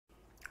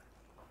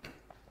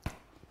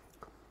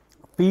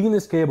feeding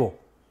this cable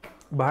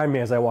behind me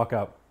as I walk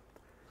out.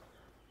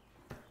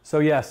 So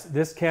yes,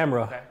 this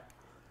camera, okay.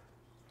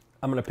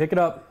 I'm gonna pick it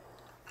up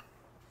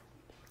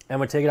and I'm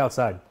gonna take it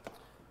outside.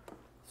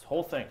 This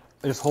whole thing?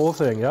 This whole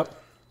thing, yep.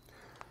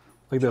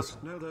 Like this.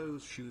 No,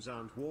 those shoes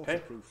aren't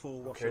waterproof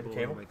or washable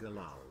or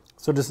allowed.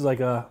 So this is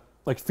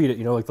like feed it,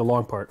 you know, like the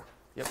long part.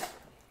 Yep.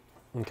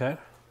 Okay.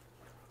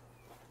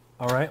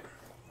 All right.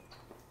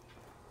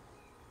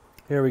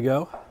 Here we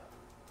go.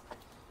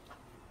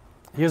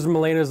 Here's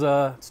Melena's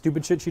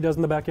stupid shit she does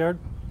in the backyard.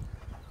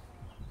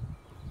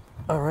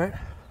 All right.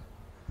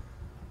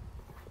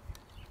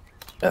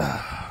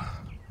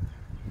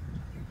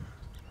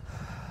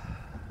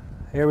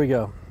 Here we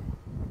go.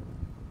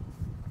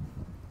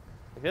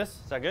 Like this?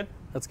 Is that good?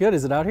 That's good.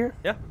 Is it out here?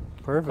 Yeah.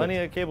 Perfect. Plenty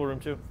of cable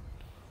room too.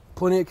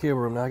 Plenty of cable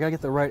room. Now I gotta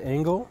get the right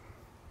angle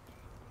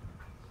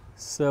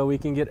so we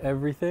can get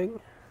everything.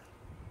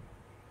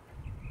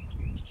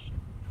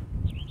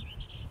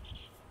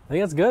 I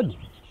think that's good.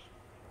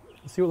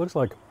 Let's see what it looks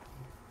like.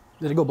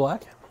 Did it go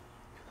black?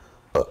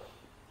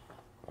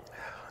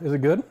 Is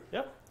it good?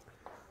 Yep.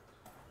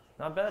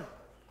 Not bad.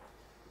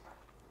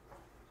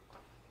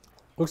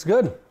 Looks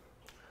good.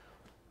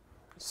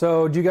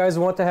 So do you guys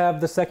want to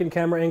have the second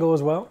camera angle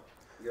as well?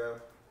 Yeah.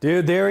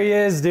 Dude, there he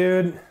is,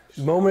 dude.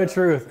 Moment of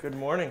truth. Good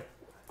morning.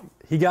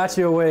 He got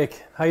you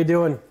awake. How you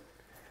doing?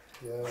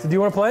 Yeah. So do you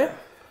want to play?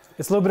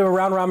 It's a little bit of a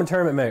round robin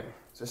tournament, mate.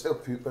 Is there still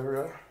poop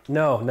everywhere?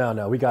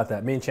 No. We got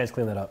that. Me and Chance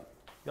cleaned that up.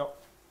 Yep.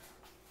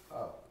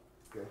 Oh,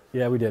 okay.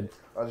 Yeah, we did.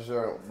 I just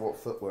don't know what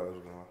footwear I was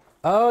going to wear.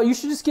 Oh, you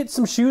should just get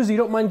some shoes you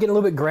don't mind getting a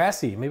little bit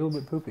grassy, maybe a little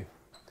bit poopy.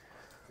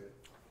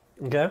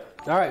 Okay.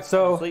 All right,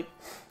 so. Sleep.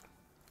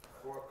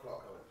 4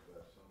 o'clock I went to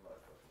bed,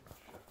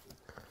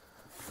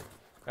 so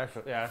I'm like,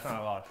 Actually, yeah, that's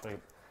not a lot of sleep.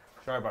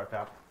 Sorry about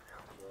that.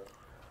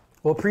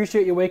 Well,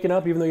 appreciate you waking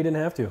up even though you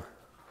didn't have to.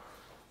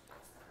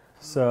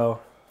 So,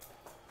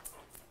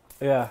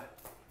 yeah.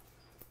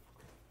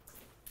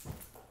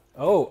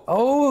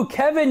 Oh,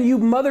 Kevin, you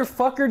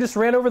motherfucker just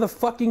ran over the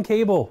fucking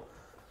cable.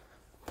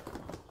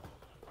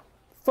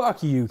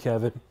 Fuck you,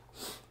 Kevin.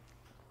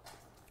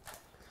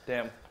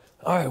 Damn.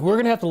 All right, we're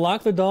gonna have to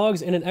lock the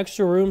dogs in an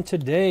extra room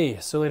today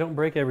so they don't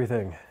break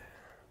everything.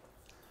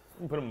 You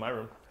can put them in my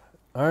room.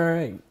 All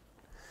right.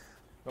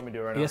 Want me to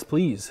do it right now? Yes,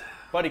 please.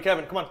 Buddy,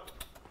 Kevin, come on.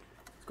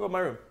 Let's go to my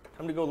room.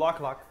 Time to go lock.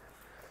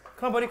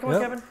 Come on, buddy. Come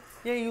on, Kevin.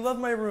 Yeah, you love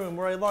my room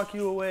where I lock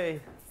you away.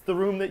 It's the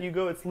room that you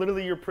go. It's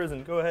literally your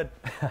prison. Go ahead.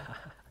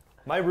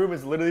 My room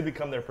has literally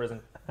become their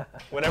prison.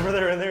 Whenever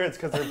they're in there, it's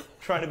because they're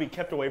trying to be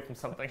kept away from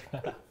something.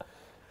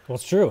 Well,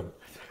 it's true.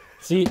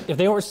 See, if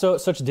they weren't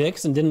such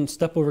dicks and didn't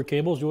step over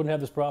cables, you wouldn't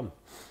have this problem.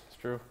 It's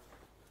true.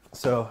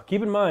 So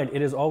keep in mind,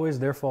 it is always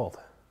their fault.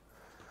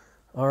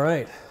 All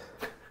right.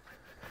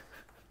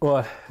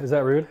 What? Is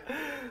that rude?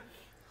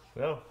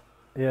 No.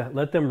 Yeah,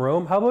 let them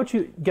roam. How about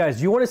you guys?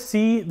 Do you want to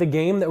see the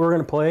game that we're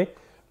going to play,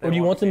 or do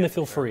you want them to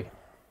feel free?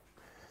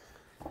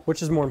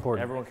 Which is more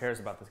important? Everyone cares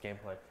about this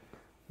gameplay.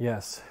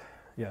 Yes.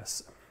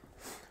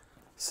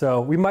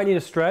 So we might need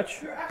a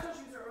stretch. Your actual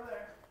shoes are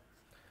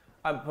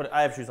over there.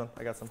 I have shoes on.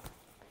 I got some.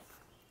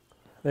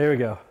 There we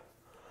go.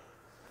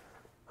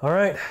 All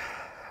right.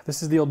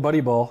 This is the old buddy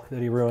ball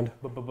that he ruined.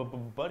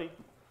 Buddy.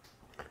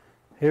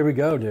 Here we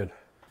go, dude.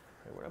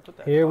 Where'd I put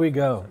that? Here we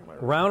go.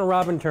 Round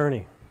robin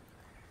tourney.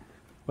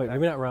 Wait, I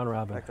mean not round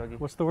robin.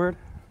 What's the word?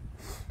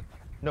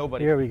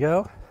 Nobody. Here we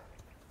go.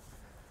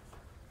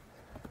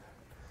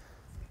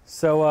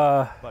 So,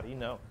 Buddy,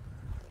 no.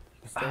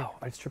 Ow,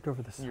 I just tripped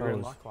over this You're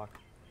in hose. lock.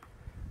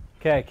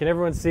 Okay, can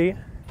everyone see?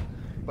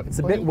 It's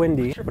a bit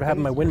windy, but I have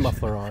my wind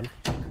muffler on.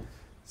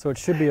 So it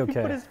should be okay.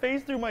 He put his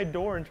face through my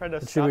door and tried to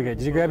It stop should be me. okay.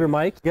 Did you grab your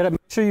mic? You gotta make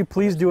sure you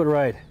please do it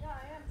right. Yeah, I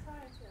am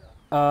trying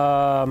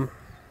to.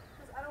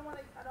 Because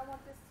I don't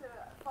want this to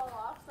fall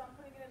off, so I'm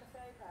putting it in a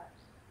fanny pack.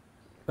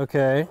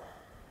 Okay.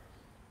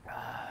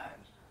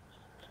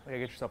 You gotta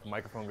get yourself a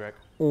microphone, Greg.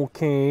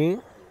 Okay.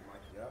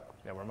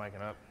 Yeah, we're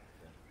micing up.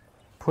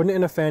 Putting it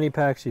in a fanny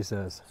pack, she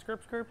says. Skirp.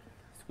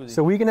 Squeezy.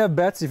 So we can have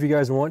bets if you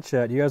guys want,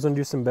 chat. You guys want to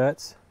do some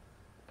bets?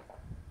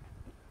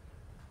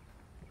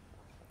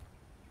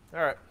 All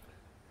right.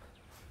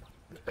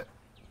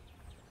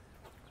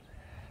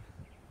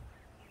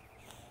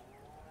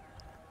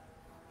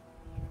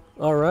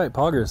 All right,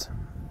 poggers.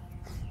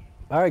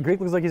 All right, Greek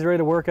looks like he's ready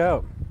to work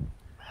out.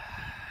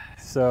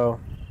 So,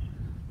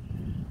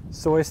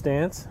 soy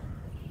stance.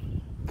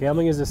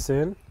 Gambling is a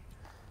sin.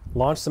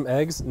 Launch some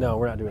eggs. No,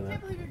 we're not doing I that.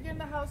 can't believe you're getting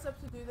the house up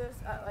to do this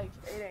at like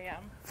 8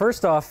 a.m.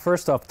 First off,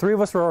 3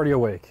 of us were already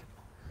awake.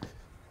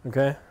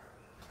 Okay?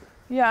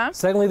 Yeah.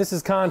 Secondly, this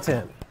is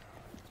content.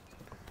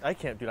 I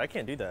can't do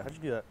that. How'd you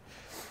do that?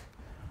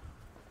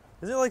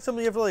 Is it like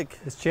something you have to like...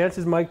 Is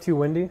Chance's mic too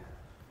windy?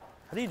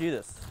 How do you do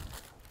this?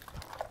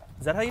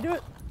 Is that how you do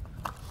it?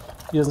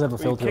 He doesn't have a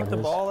Where filter you on kick the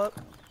his. ball up?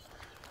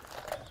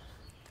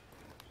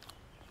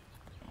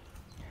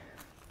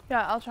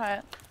 Yeah, I'll try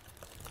it.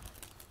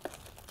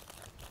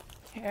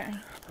 Here.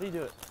 How do you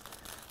do it?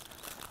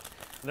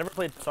 I've never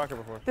played soccer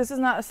before. This is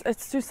not,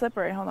 it's too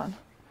slippery. Hold on.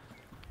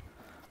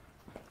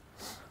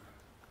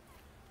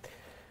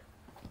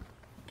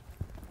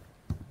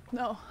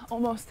 No,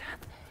 almost.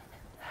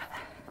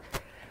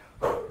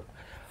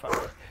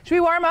 Should we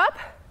warm up?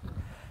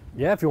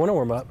 Yeah, if you want to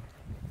warm up.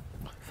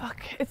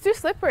 Fuck, it's too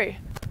slippery.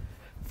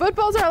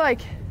 Footballs are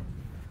like,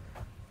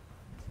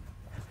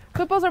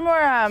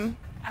 more,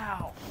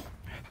 ow.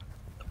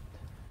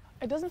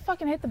 It doesn't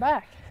fucking hit the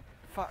back.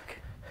 Fuck.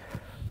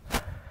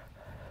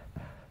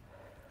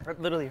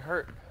 That literally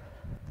hurt.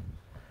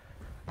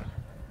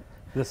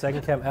 The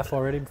second cam F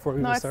already before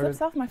we No, even it started?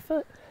 slips off my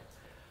foot.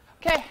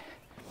 Okay,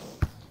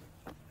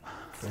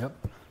 Yep.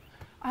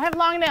 I have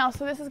long nails,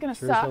 so this is gonna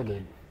Sure as hell suck.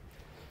 did.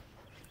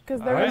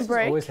 Because they're Why gonna does this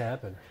break. always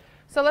happen?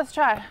 So let's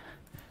try.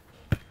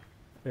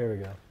 There we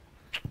go.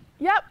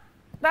 Yep,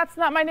 that's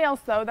not my nails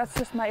though, that's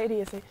just my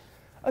idiocy.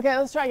 Okay,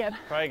 let's try again.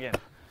 Try again.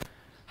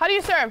 How do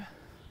you serve?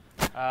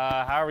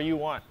 However you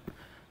want.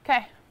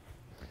 Okay.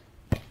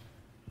 If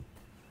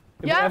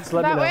Yeah, F's,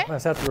 let that me know. way? I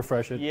just have to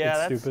refresh it.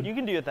 Yeah, it's stupid. you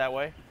can do it that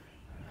way.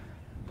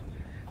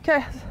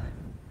 Okay.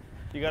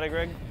 You got it,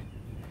 Greg?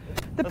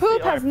 The Let's see.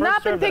 poop All right, has first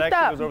not been serve that picked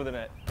actually up. goes over the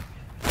net.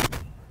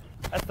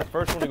 That's the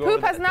first one to The go over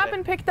poop the has net not today.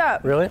 been picked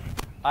up. Really?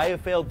 I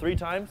have failed 3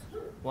 times.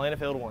 Melena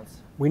failed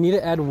once. We need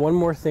to add one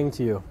more thing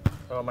to you.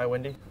 Oh, am I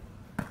windy?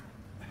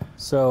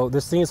 So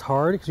this thing is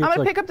hard because you I'm have to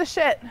gonna like pick up the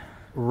shit.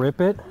 rip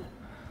it.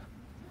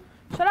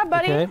 Shut up,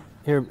 buddy. Okay.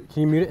 Here,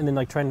 can you mute it and then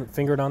like try and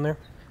finger it on there?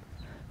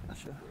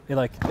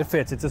 It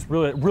fits. It's just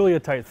really a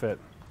tight fit.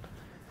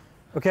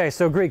 Okay,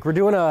 so Greek, we're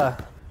doing a.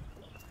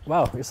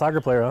 Wow, you're a soccer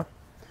player,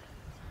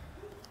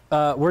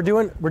 huh? We're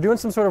doing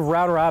some sort of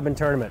round robin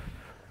tournament.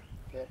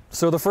 Okay.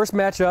 So the first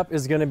matchup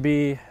is going to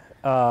be.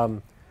 Yeah,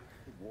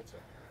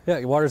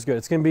 water's good.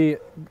 It's going to be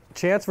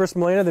Chance versus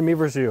Melena, then me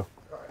versus you.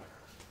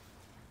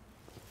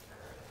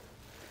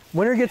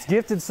 Winner gets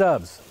gifted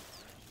subs.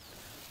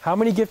 How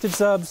many gifted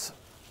subs?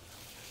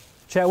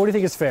 Chat, what do you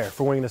think is fair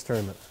for winning this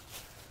tournament?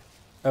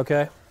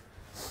 Okay.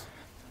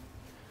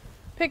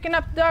 Picking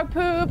up dog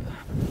poop.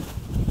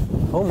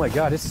 Oh my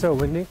God, it's so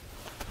windy.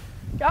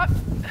 Yup.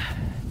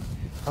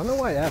 I don't know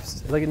why it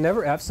F's. Like it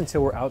never F's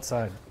until we're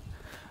outside.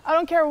 I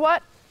don't care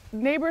what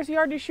neighbor's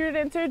yard you shoot it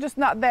into, just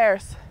not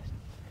theirs.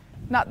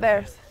 Not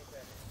theirs.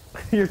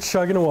 You're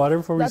chugging water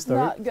before That's we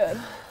start? not good.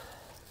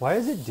 Why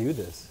does it do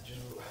this?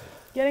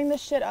 Getting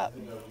this shit up.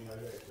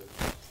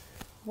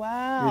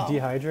 Wow. You're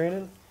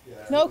dehydrated?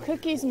 No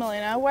cookies,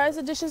 Melena. Why is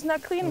the dishes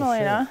not clean, Oh,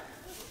 Melena?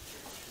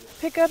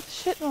 Pick up the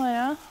shit,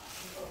 Melena.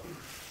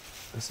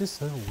 This is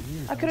so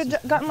weird. I could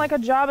have gotten like a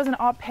job as an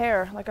au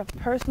pair, like a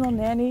personal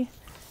nanny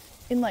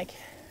in like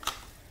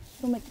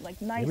some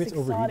like nice Maybe it's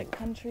exotic overheating.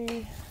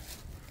 country.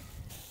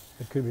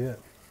 It could be it.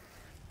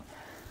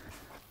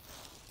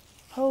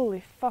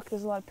 Holy fuck,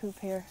 there's a lot of poop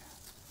here.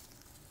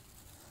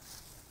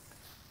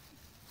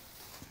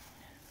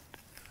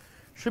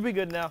 Should be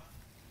good now.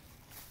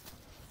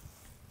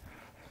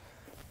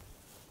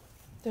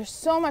 There's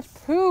so much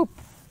poop.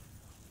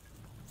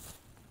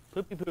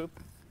 Poopy poop.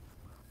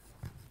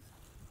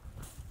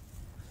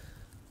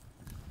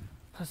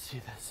 Let's see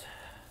this.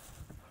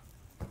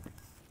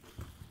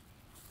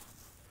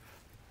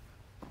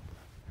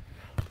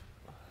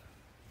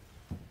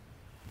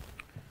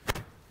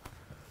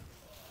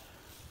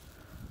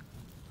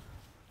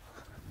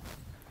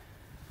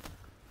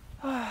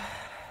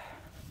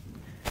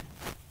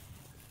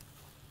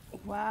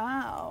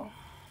 Wow.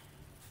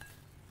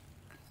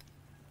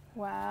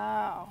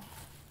 Wow.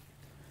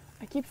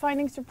 I keep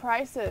finding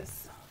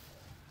surprises.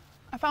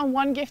 I found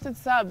one gifted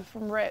sub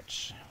from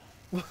Rich.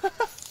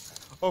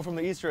 Oh, from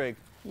the Easter egg.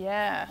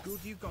 Yes. Good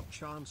you got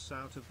Chance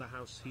out of the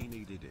house, he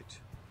needed it.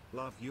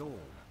 Love y'all.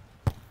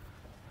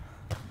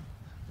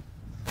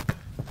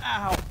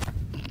 Ow.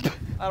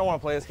 I don't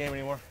want to play this game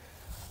anymore.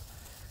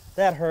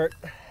 That hurt.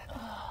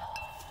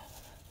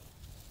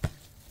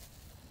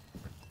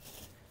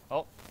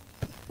 Oh.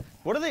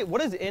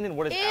 What is in and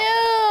what is out?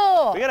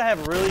 Ew! We gotta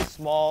have really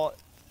small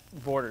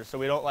borders so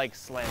we don't like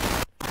slam.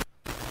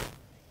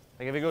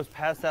 Like if it goes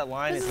past that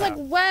line, This it's is like out.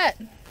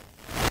 wet.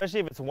 Especially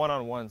if it's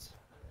one-on-ones.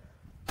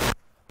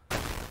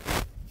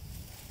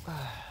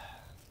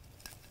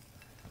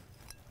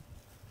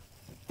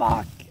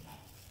 Fuck.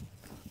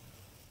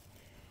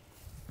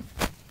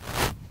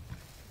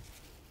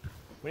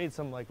 We need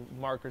some like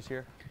markers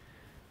here.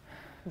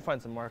 We'll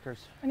find some markers.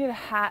 I need a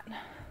hat.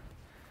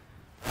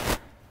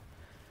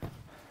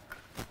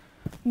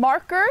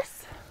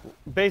 Markers?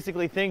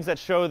 Basically things that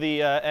show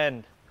the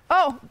end.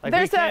 Oh, Like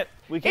there's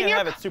we in can't your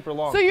have it super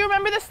long. So you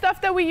remember the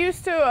stuff that we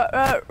used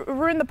to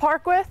ruin the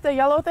park with, the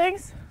yellow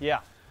things? Yeah.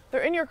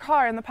 They're in your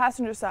car in the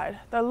passenger side.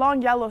 They're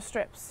long yellow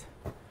strips.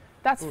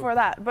 That's for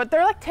that. But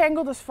they're like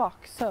tangled as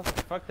fuck, so.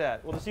 Fuck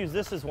that. We'll just use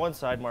this as one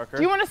side marker.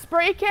 Do you want a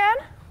spray can?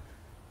 Do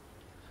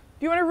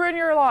you want to ruin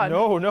your lawn?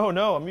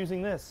 No. I'm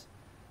using this.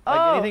 Like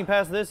Oh. anything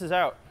past this is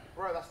out.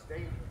 Bro, that's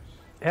dangerous.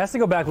 It has to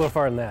go back a little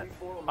farther than that.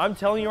 I'm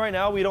telling you right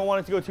now, we don't want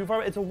it to go too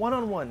far. It's a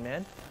one-on-one,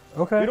 man.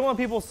 Okay. We don't want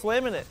people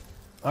slamming it.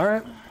 All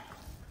right.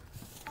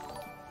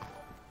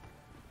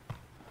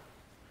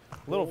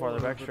 A little farther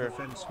back, Over sure. the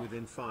fence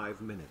within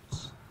 5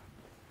 minutes.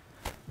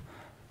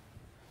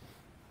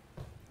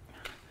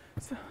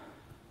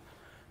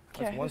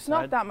 Okay, one there's side.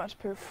 not that much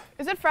proof.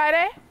 Is it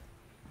Friday?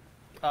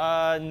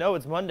 No,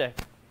 it's Monday.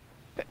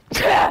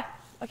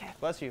 Okay.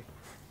 Bless you.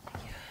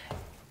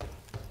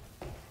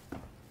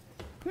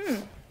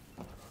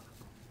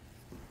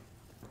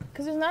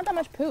 Because there's not that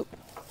much poop.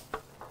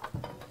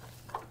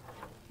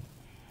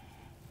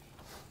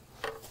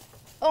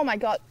 Oh my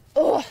god.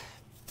 Ugh.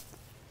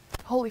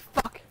 Holy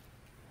fuck.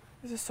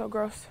 This is so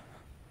gross.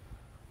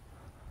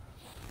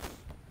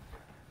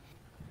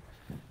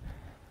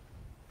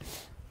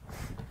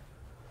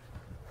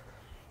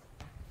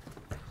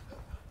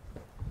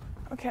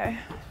 Okay.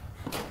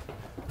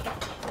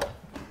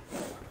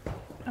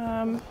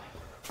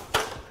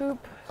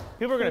 Poop.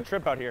 People are gonna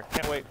trip out here.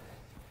 Can't wait.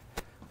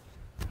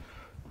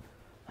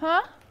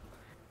 Huh?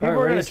 People Alright,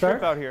 are ready gonna to start?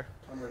 trip out here.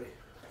 I'm ready.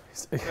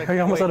 Are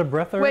you almost out of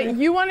breath already? Wait,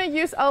 you want to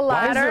use a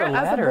Why is there ladder a as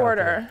ladder a out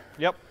border? there?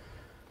 Yep.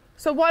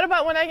 So what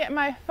about when I get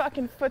my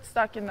fucking foot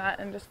stuck in that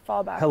and just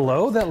fall back?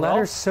 Hello? That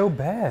ladder's so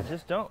bad.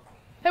 Just don't.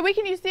 Hey, we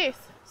can use these.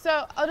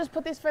 So I'll just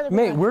put these further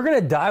Mate, behind. we're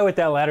gonna die with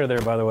that ladder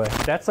there, by the way.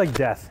 That's like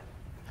death.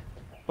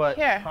 But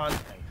Here.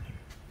 content.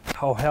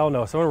 Oh, hell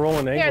no. Someone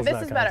rolling ankles. Here, this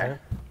not is better.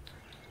 content.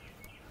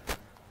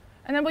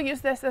 And then we'll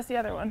use this as the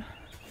other one.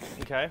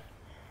 Okay.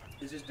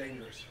 This is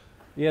dangerous.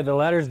 Yeah, the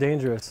ladder's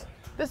dangerous.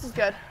 This is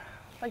good.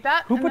 Like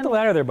that. Who and put then- the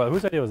ladder there, bud?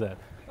 Whose idea was that?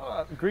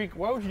 Greek,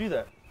 why would you do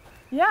that?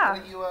 Why Yeah.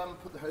 don't you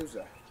put the hose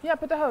there? Yeah,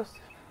 put the hose.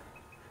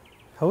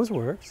 Hose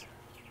works.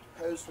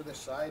 Hose for this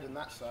side and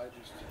that side.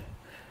 Just.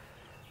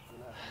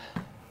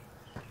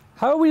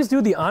 How about we just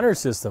do the honor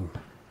system?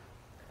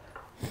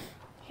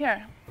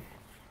 Here.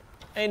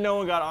 Ain't no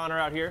one got honor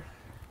out here.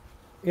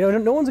 You know,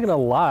 no one's gonna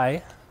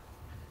lie.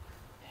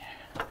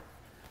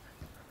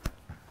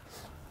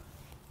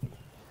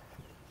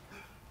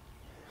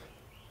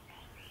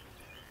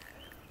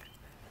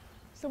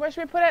 So where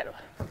should we put it?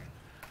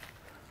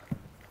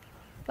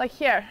 Like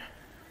here.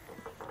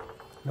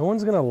 No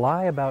one's gonna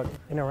lie about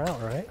in or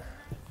out, right?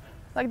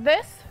 Like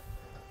this.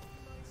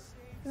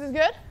 This is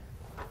good?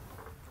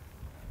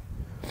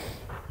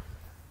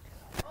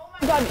 Oh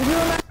my god, do you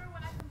remember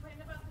when I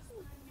complained about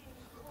this being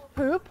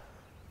poop?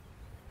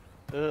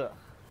 Ugh.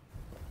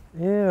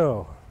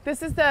 Ew.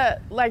 This is the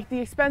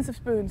expensive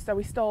spoons that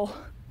we stole.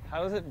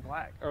 How is it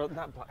black? Or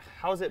not black.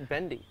 How is it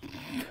bendy?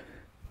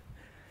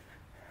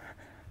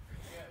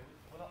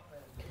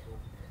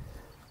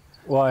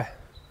 Why?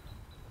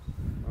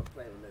 I'm not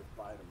playing with no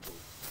buy them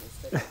balls.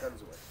 Let's take the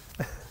guns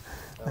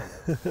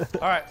away.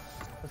 All right.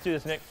 Let's do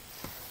this, Nick.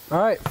 All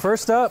right,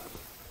 first up.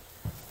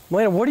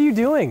 Melena, what are you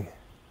doing?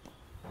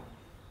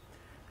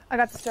 I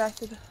got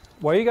distracted.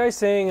 Why are you guys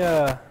saying,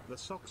 The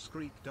sock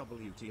screek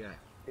WTF.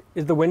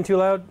 is the wind too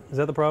loud? Is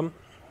that the problem?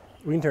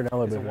 We can turn it down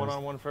a It's a little bit.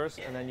 one-on-one first,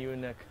 and then you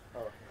and Nick.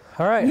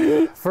 All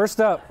right,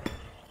 first up.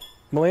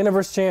 Melena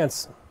versus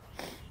Chance.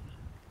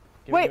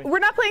 Give Wait, me- we're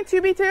not playing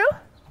 2v2?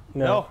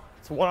 No,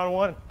 it's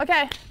one-on-one.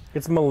 Okay,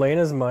 It's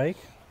Melena's mic.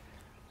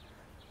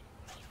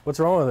 What's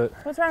wrong with it?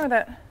 what's wrong with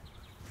it?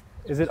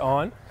 Is it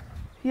on?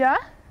 Yeah?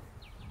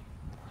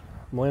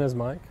 Melena's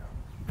mic?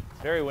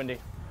 It's very windy.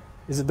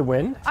 Is it the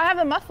wind? I have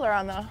the muffler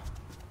on though.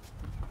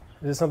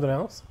 Is it something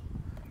else?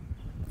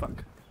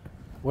 Fuck.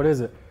 What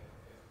is it?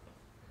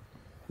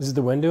 Is it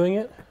the wind doing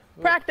it?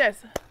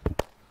 Practice.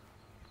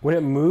 When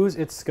it moves,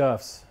 it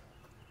scuffs.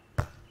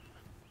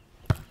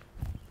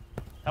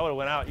 That would have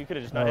went out. You could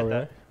have just not Oh, hit really?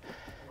 that.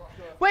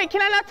 Wait,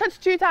 can I not touch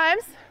 2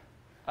 times?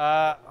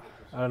 I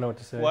don't know what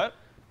to say. What?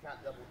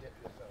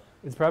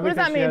 It's probably What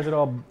does because that she mean? has it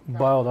all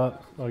biled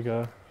up. Like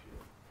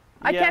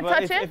I can't but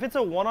touch if, it? If it's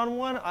a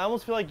one-on-one, I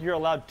almost feel like you're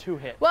allowed 2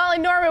 hits. Well,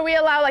 in Norway we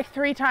allow like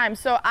 3 times.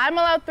 So I'm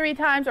allowed 3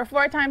 times or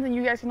 4 times and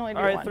you guys can only do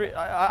All right, 1. 3.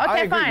 I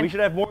Okay, agree. fine. We should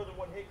have more than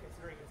 1 hit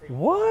considering it's a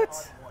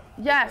what?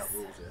 Yes.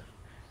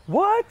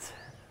 What?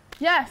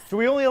 Yes. Do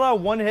we only allow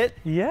 1 hit?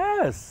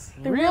 Yes.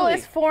 The rule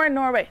is 4 in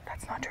Norway.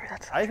 That's not true.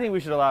 That's I think we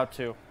should allow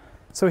 2.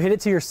 So hit it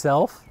to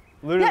yourself.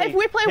 Literally, if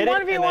we play hit it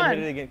 1v1. and then hit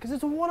it again. Because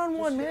it's a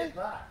one-on-one, man.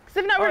 Because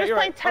if not, All we're right, just you're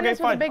playing right. tennis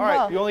Okay, with a fine. big All right,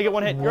 ball. you only get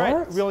 1 hit. You're right.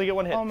 What? We only get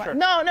 1 hit. Oh my. Sure.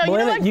 No, you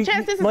know what?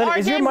 Chance, this is Melena, our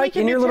is your game. We mic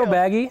can in do your little 2.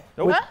 baggie?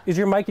 Nope. Is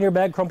your mic in your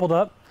bag crumpled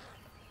up?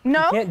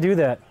 No. You can't do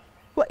that.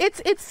 Well,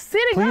 it's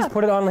sitting Please up.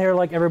 put it on here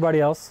like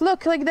everybody else.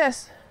 Look, like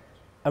this.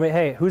 I mean,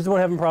 hey, who's the one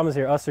having problems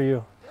here, us or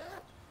you?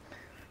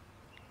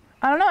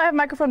 I don't know. I have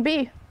microphone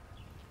B.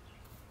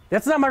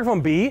 That's not microphone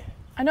B.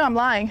 I know I'm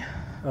lying.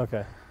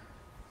 Okay.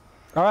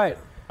 All right.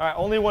 All right,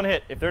 only 1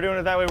 hit. If they're doing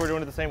it that way, we're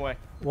doing it the same way.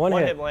 One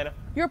One hit. hit, Melena.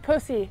 You're a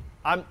pussy.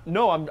 I don't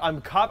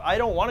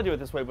want to do it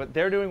this way, but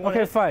they're doing 1 Okay,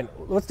 hit. fine.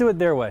 Let's do it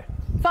their way.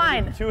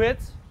 Fine. 2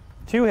 hits?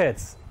 2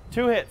 hits.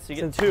 2 hits. You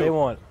get Since 2. they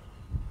want.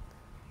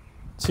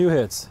 2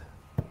 hits.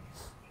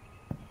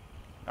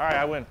 All right,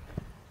 I win.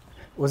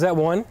 Was that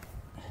 1?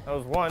 That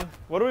was 1.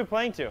 What are we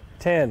playing to?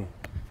 10.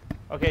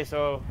 Okay,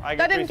 so I get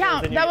That didn't 3 serves,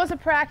 count. then you That get- was a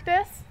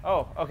practice.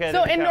 Oh, okay. So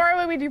that didn't in count.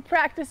 Norway we do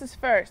practices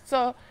first.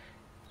 So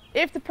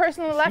if the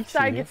person on the left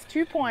side cheating? gets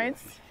 2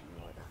 points,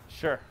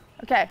 Sure.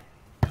 okay.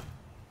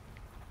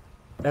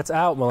 That's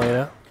out,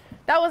 Melena.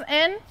 That was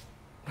in.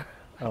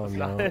 Oh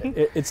no.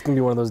 It's gonna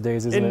be one of those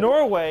days, isn't In it?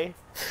 Norway,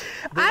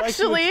 they like to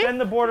Actually,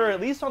 extend the border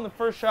at least on the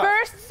first shot.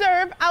 first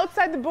serve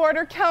outside the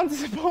border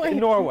counts as a point. In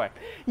Norway.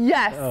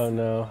 Yes. Oh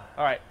no.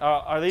 All right.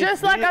 Are these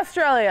Just like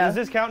Australia. Does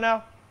this count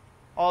now?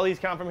 All these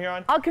count from here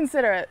on? I'll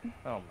consider it.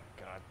 Oh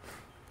my god.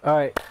 All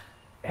right.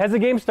 Has the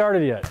game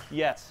started yet?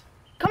 Yes.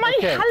 Come on,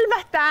 Okay.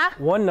 helvete.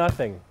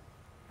 1-0.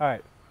 All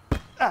right.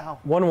 Ow.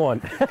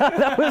 1-1.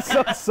 That was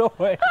so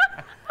soy.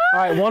 All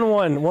right.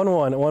 1-1.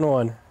 1-1.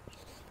 1-1.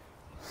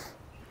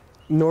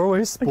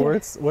 Norway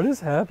sports. What is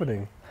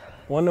happening?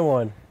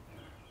 1-1.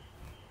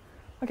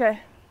 Okay.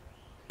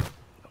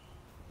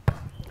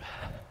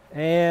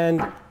 And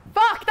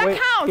Fuck, that Wait,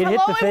 counts. it hit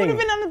Hello, the it thing. would have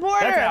been on the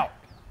border. That's out.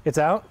 it's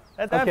out.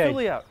 That's Okay.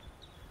 absolutely out.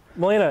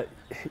 Melina,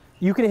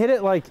 you can hit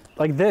it like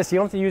this. You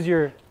don't have to use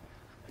your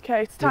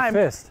Okay, it's time.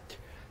 fist.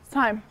 It's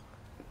time.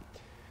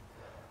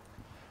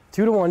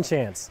 2-1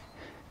 chance.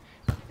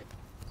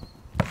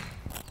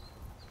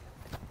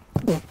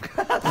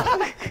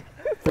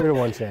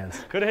 3-1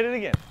 chance. Could have hit it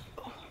again.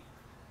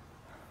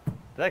 Did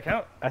that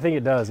count? I think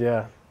it does.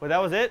 Yeah. Wait,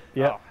 that was it?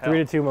 Yeah. Oh, hell.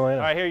 3-2 Melina.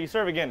 All right, here, you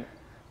serve again.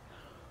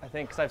 I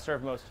think, because I've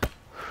served most.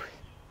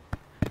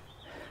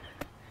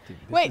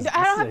 Wait,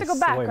 I don't have to go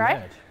back,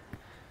 right?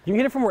 You can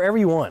hit it from wherever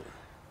you want.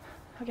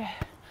 Okay.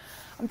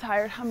 I'm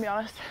tired, I'm gonna be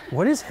honest.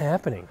 What is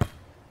happening?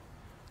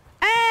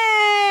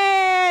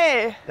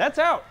 Hey! That's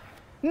out.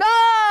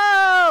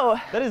 No!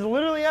 That is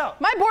literally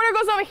out. My border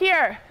goes over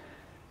here.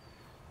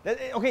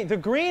 Okay, the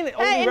green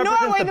only Hey, in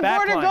represents Norway, the the back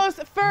border line. goes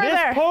further.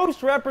 This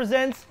post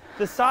represents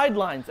the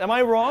sidelines. Am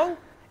I wrong?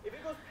 If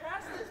it goes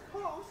past this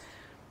post,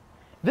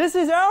 This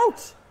is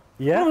out.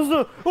 Yeah. What was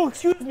the, oh,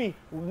 excuse me,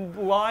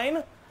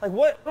 line? Like,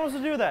 what was to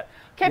do with that?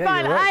 Okay, Yeah,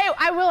 fine. you're right.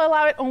 I will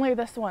allow it only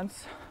this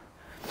once.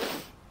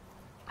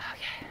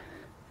 Okay.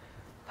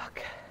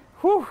 Fuck.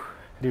 Whew.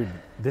 Dude,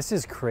 this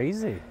is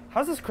crazy.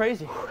 How's this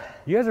crazy?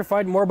 You guys are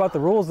fighting more about the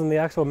rules than the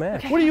actual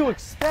match. What do you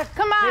expect?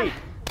 Come on. Hey,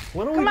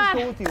 why don't Come we just on.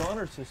 go with the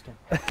honor system?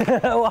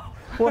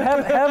 Well,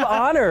 have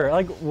honor.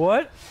 Like,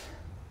 what?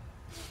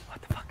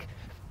 What the fuck?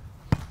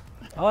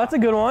 Oh, that's a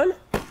good one.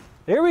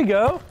 There we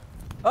go.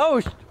 Oh,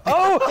 Greek.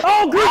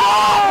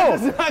 Oh!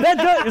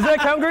 Does that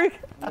count, Greek?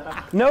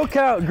 No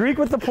count. Greek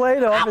with the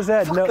plate off his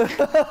head. No.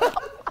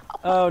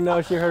 Oh,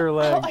 no, she hurt her Oh,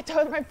 leg. I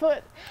tore my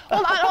foot.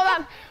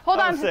 Hold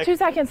on, sick. 2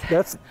 seconds.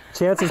 That's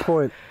Chance's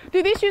point.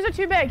 Dude, these shoes are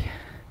too big.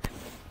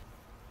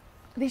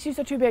 These shoes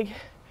are too big.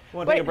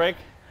 Want to take a Wait. break?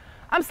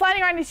 I'm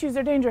sliding around these shoes,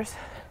 they're dangerous.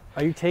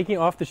 Are you taking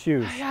off the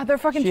shoes? Yeah, they're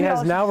fucking She $2.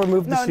 has now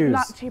removed the No, shoes.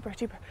 not cheaper.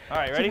 All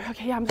right, ready?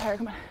 Okay, yeah, I'm tired,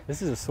 come on.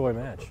 This is a soy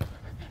match.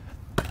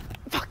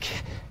 Fuck.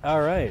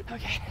 All right.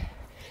 Okay.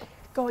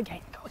 Go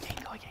again.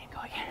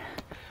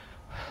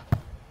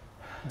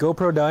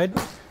 GoPro died.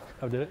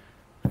 Oh, did it?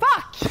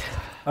 Fuck!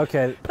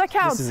 Okay. That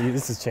counts.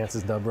 This is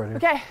Chance's dub right here.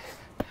 Okay.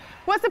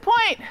 What's the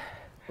point?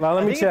 Well,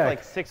 let I me think check.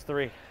 it's like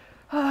 6'3".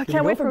 I Dude,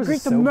 can't wait for GoPros Greek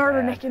is to so murder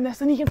bad. Nick in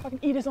this and he can fucking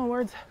eat his own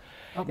words.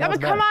 Oh, Yeah, that was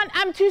but come bad. on,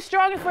 I'm too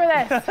strong for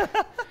this.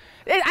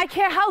 I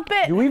can't help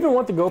it. Do we even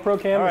want the GoPro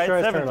cam? All Let's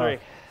right, try to turn it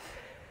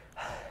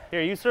 7-3.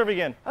 Here, you serve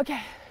again. Okay.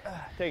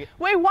 Take it.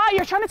 Wait, why?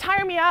 You're trying to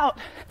tire me out.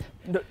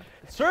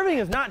 Serving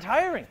is not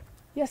tiring.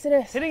 Yes, it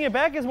is. Hitting it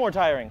back is more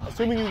tiring,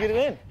 assuming you get it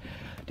in.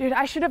 Dude,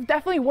 I should have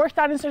definitely worked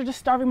out instead of just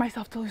starving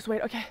myself to lose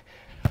weight. Okay.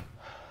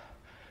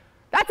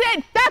 That's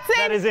it.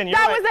 That is in. You're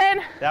That right. was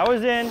in. That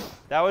was in.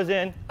 That was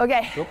in.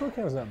 Okay. GoPro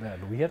cam is not bad,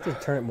 but we have to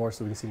turn it more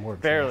so we can see more.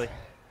 of Barely. Chance.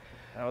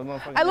 That was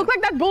motherfucking I look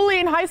like that bully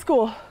in high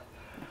school.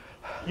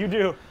 You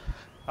do.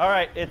 All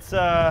right, it's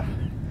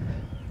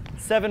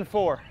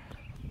 7-4.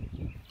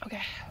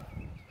 Okay.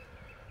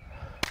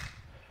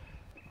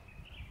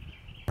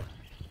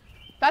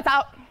 That's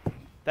out.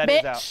 That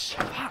is Bitch.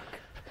 out. Fuck.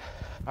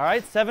 All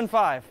right,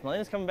 7-5.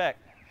 Melina's coming back.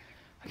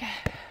 Okay.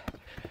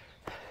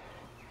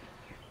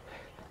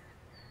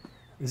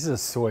 This is a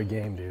soy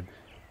game, dude.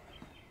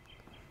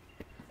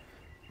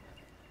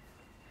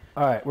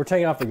 All right, we're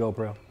taking off the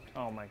GoPro.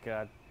 Oh my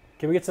God.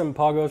 Can we get some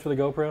poggos for the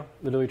GoPro?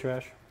 Literally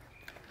trash.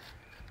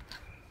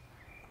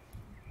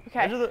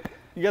 Okay.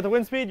 You got the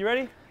wind speed? You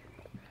ready?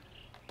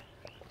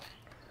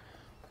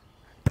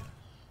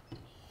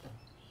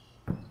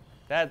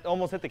 That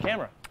almost hit the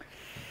camera.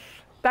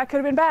 That could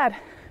have been bad.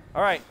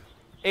 All right,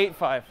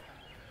 8-5.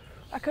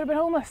 That could have been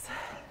homeless.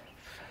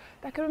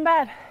 That could have been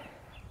bad.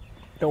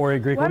 Don't worry,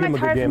 Greek. Why We'll am give I him a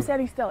good tired game. from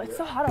standing still? It's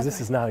so hot out 'Cause this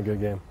there. is not a good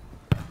game.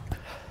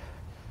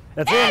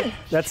 That's in.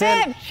 That's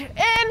in.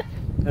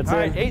 That's All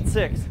in. right,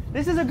 8-6.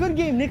 This is a good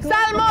game, Nicholas.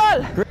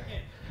 Salmål!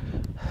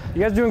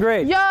 You guys are doing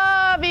great.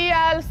 Ja, vi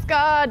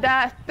älskar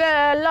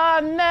detta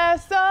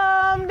landet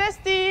som det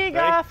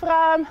stiger Ready?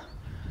 fram.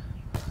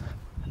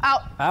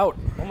 Out. Out.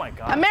 Oh my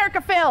God.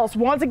 America fails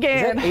once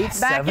again. Is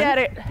that 8-7? Back at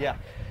it. Yeah.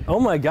 Oh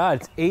my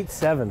God, it's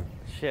 8-7.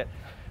 Shit.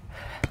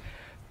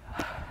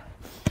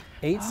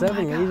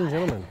 8-7, ladies and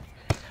gentlemen.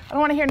 I don't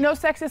want to hear no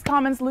sexist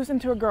comments losing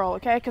to a girl,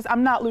 okay? Because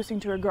I'm not losing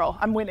to a girl.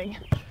 I'm winning.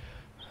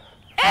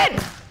 In!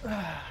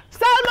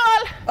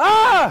 Salmål!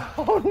 Ah!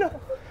 Oh no.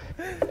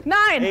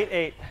 9.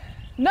 8-8.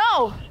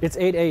 No. It's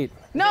 8-8.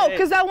 No,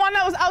 because that one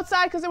that was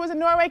outside because it was in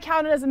Norway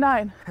counted as a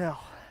 9. Hell.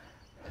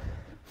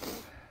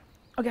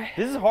 Okay.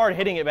 This is hard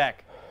hitting it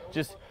back.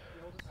 Just,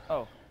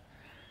 oh.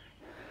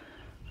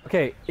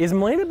 Okay, is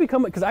Melena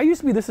becoming, because I used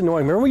to be this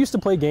annoying. Remember when we used to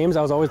play games,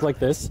 I was always like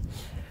this?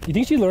 You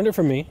think she learned it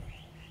from me?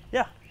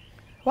 Yeah.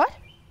 What?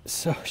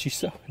 So, she's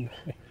so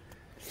annoying.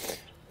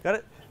 Got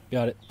it?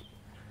 Got it.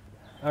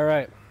 All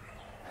right.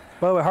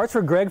 By the way, hearts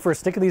for Greg for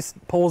sticking these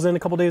poles in a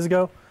couple days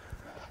ago.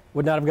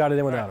 Would not have got it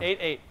in without him.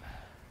 8-8.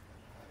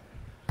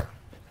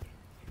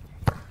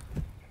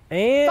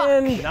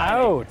 And Fuck.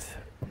 out.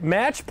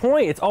 Match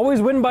point. It's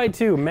always win by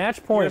 2.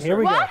 Match point. Here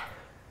we What? go.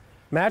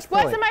 Match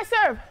point. What's in my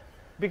serve?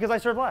 Because I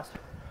served last.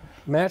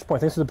 Match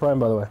point. Thanks for the prime,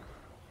 by the way.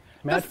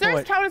 Match Does serves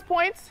point. count as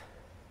points?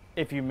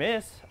 If you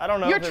miss, I don't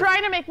know. You're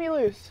trying to make me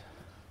lose.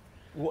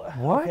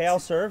 What? Okay, I'll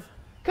serve.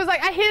 Because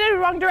like I hit it in the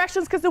wrong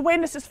directions because the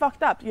wind is just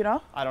fucked up, you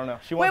know? I don't know.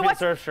 She wants me to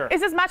serve, sure.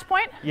 Is this match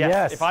point? Yes.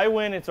 Yes. If I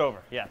win, it's over.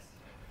 Yes.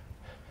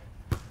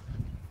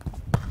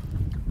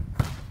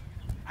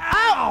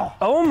 Ow!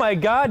 Oh my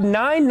God,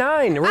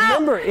 9-9.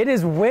 Remember, it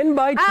is win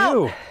by 2.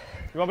 Ow.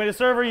 You want me to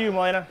serve or you,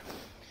 Melena?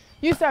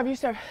 You serve, you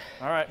serve.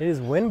 All right. It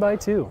is win by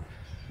 2.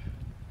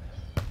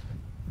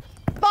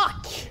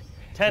 Fuck!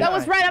 10. That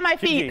was right on my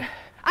feet. GG.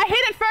 I hit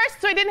it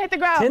first, so it didn't hit the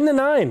ground.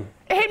 10-9.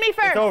 It hit me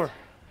first. It's over.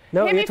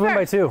 No, Hit you me have to win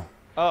by first. 2.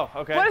 Oh,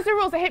 okay. What is the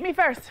rules? It hit me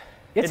first.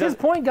 It's his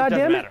point, It doesn't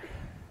goddammit. matter.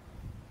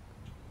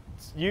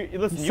 You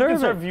listen. You Serve can it.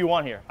 serve if you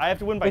want here. I have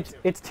to win by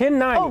It's 2.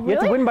 10-9. Oh, You have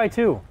to really? win by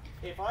 2.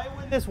 If I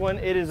win this one,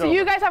 it is So over.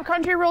 you guys have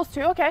country rules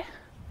too? Okay.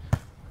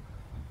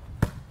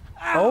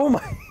 Oh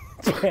my.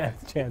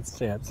 Chance.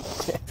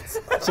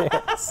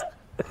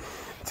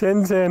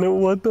 10-10.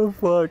 What the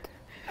fuck?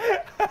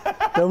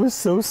 That was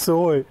so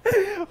soy.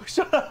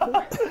 Shut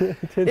up.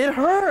 It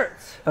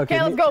hurts.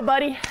 Okay, let's go,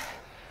 buddy.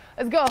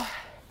 Let's go.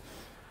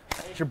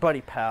 It's your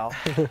buddy, pal.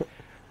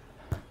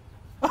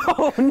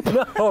 Oh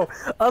no.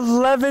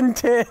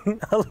 11-10.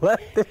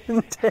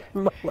 11-10.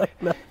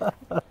 Melena.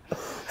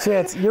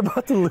 Chance, you're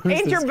about to lose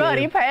Ain't this your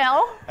buddy, game.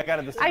 pal. I got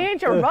it this I time.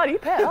 ain't your buddy,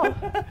 pal.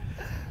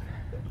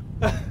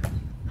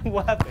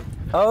 What happened?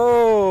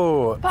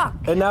 Oh. Fuck.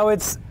 And now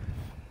it's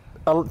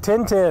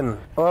 10-10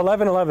 or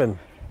 11-11.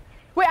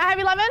 Wait, I have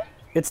 11?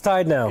 It's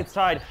tied now. It's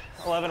tied.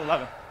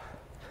 11-11.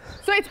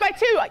 So it's by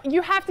 2.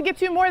 You have to get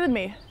 2 more than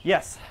me.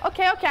 Yes.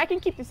 Okay, I can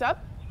keep this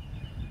up.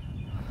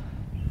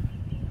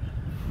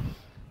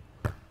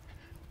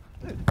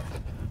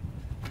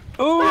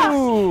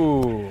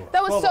 Ooh.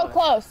 That was so 12-11.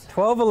 close.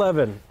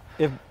 12-11.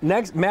 If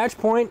next match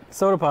point,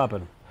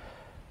 Sodapoppin.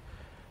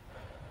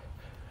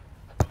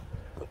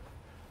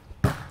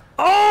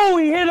 Oh,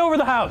 he hit it over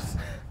the house.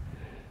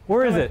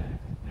 Where is it?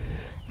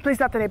 Please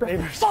stop the neighbor.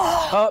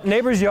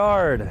 Neighbor's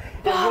yard.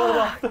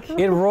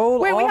 It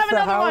rolled Wait, we off have the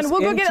another one. house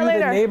We'll go into get it the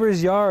later.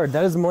 neighbor's yard.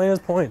 That is Melena's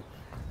point.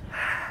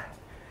 That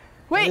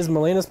Wait, is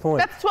Melena's point.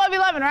 that's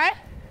 12-11, right?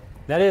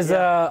 That is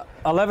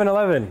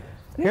 11-11.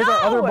 Here's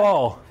our other No!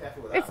 ball.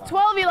 It's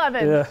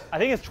 12-11. Yeah. I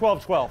think it's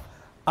 12-12.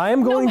 I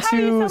am going how are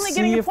you to suddenly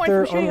getting see a if point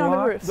they're for shooting on the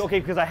unlocked. roof? Okay,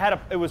 because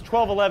it was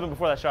 12-11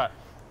 before that shot.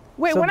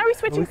 Wait, So- when are we well,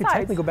 switching we can sides?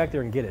 technically go back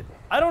there and get it.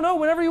 I don't know.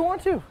 Whenever you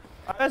want to.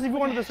 I asked if you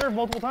wanted to serve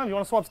multiple times. You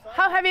want to swap sides?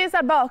 How heavy is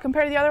that ball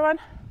compared to the other one?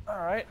 All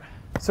right.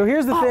 So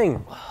here's the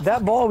thing.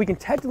 That ball we can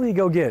technically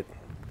go get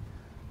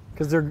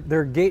because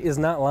their gate is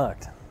not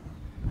locked.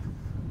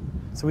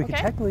 So we can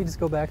Okay. technically just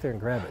go back there and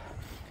grab it.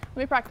 Let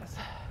me practice.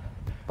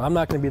 But I'm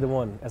not going to be the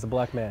one as a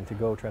black man to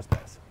go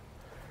trespass.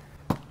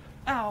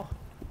 Ow.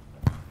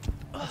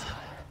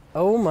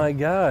 Oh my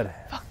God.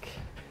 Fuck.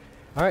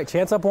 All right,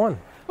 chance up 1.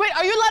 Wait,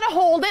 are you allowed to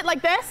hold it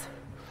like this?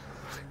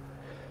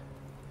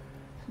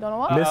 Don't know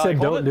what? Miss said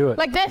hold don't it? do it.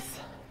 Like this.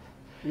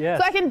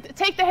 Yes. So I can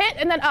take the hit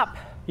and then up.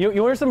 You want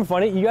to hear something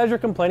funny? You guys are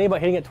complaining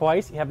about hitting it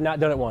twice. You have not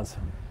done it once.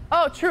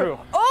 Oh, true. True.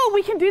 Oh,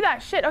 we can do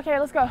that. Shit. Okay,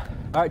 let's go. All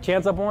right,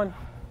 chance up 1.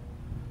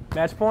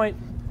 Match point.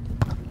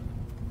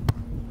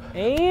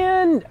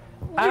 And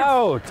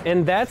out.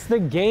 And that's the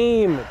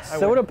game.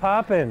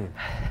 Sodapoppin.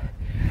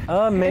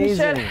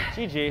 Amazing.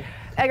 GG.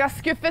 Jeg har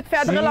skuffet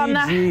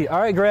fedrelandet. GG.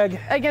 All right, Greg.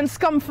 Jeg er en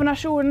skam for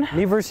nasjonen.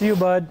 Me versus you,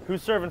 bud.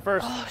 Who's serving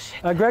first?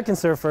 Greg can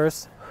serve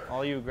first.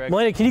 All you, Greg.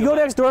 Melena, can you go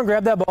next door and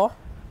grab that ball?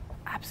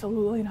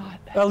 Absolutely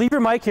not. Leave your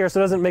mic here so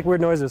it doesn't make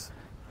weird noises.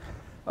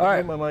 All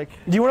right. My mic.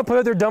 Do you want to put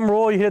out their dumb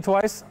rule? You hit it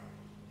twice?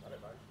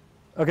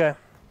 Okay.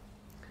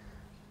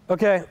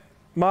 Okay.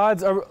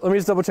 Mods, let me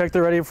just double check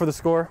they're ready for the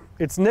score.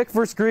 It's Nick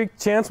versus Greek.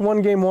 Chance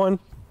won game 1.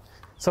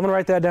 Someone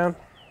write that down.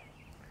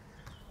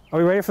 Are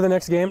we ready for the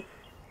next game?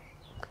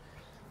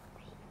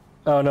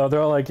 Oh no, they're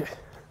all like,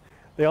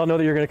 they all know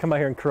that you're going to come out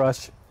here and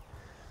crush.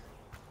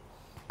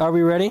 Are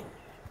we ready? All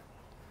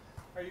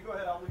right, you go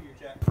ahead. I'll leave your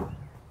chat.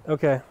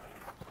 Okay.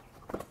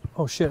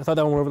 Oh shit, I thought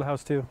that one went over the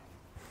house too.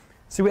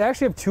 See, we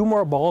actually have 2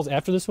 more balls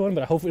after this one,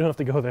 but I hope we don't have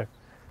to go there.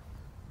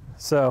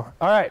 So,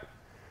 all right.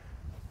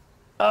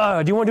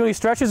 Do you want to do any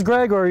stretches,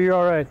 Greg, or are you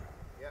all right?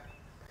 Yeah.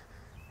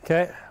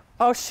 Okay.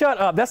 Oh, shut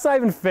up. That's not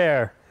even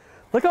fair.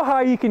 Look how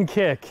high you can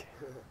kick.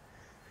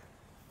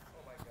 Oh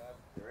my God.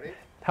 You ready?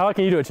 How high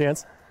can you do it,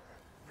 Chance?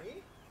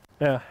 Me?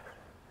 Yeah.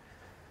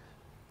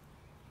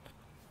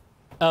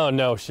 Oh,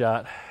 no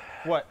shot.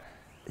 What?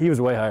 He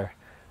was way higher.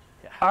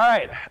 Yeah. All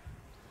right.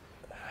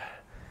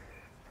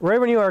 Ready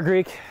when you are,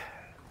 Greek.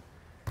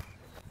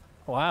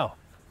 Wow.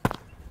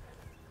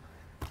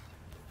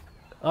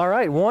 All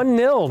right,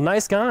 1-0.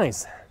 Nice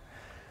guys.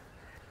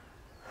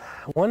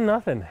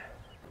 1-0.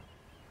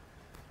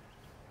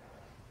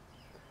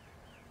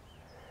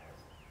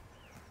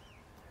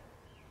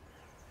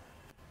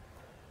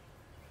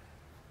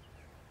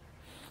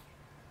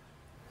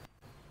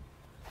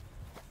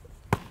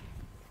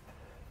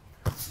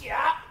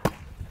 Yeah.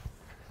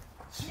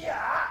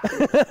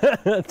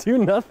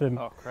 2-0.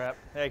 Oh crap!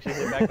 I actually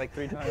hit back like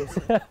 3 times.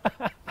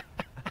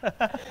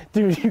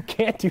 Dude, you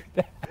can't do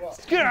that.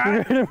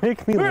 You're gonna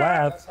make me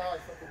laugh. That's how I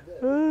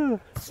fucking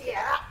did.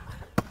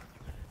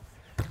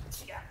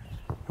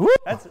 Woo!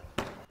 That's. Was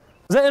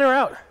that in or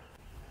out?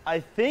 I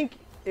think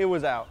it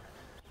was out.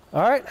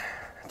 All right.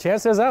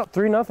 Chance says out.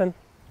 3-0.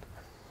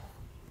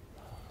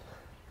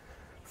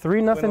 3-0.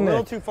 Went a little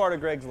Nick. too far to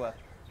Greg's left.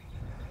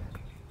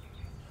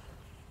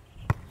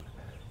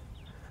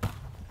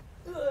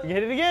 You can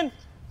hit it again.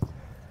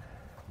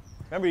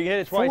 Remember, you can hit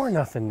it twice.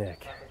 4-0,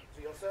 Nick.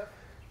 So you'll serve?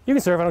 You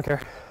can serve. I don't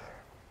care.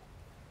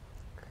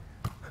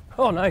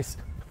 Oh, nice.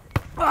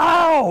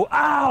 Ow!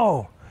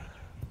 Ow!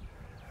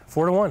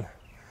 4-1.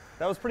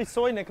 That was pretty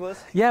soy,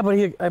 Nicholas. Yeah,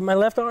 but my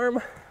left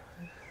arm.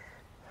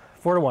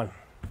 4-1.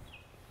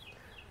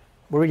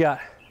 What do we got?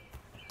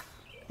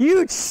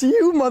 You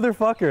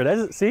motherfucker.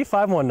 That's, see,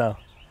 5-1 now.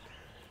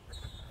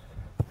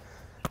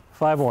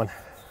 5-1.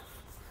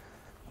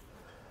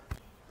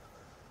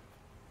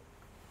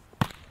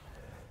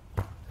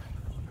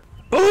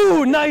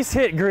 Ooh, nice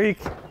hit, Greek.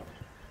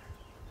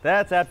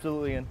 That's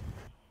absolutely in.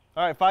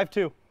 All right,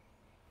 5-2.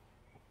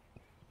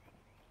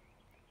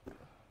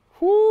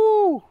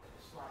 Woo!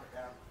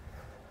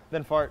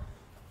 Then fart.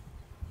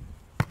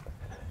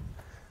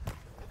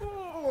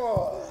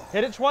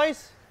 Hit it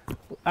twice?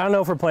 I don't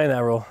know if we're playing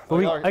that rule.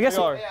 But I guess.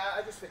 we are. Yeah,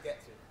 I just forget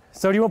to.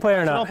 So do you want to play it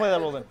or Don't not? play that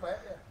rule then. Play it,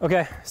 yeah.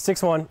 Okay,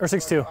 6-1 or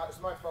 6-2. It's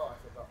my fault, I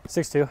forgot.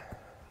 6-2.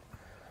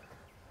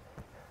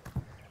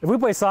 If we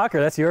play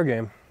soccer, that's your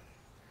game.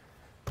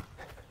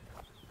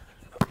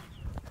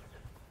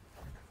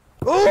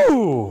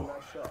 Ooh!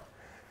 Nice shot.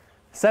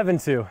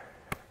 7-2.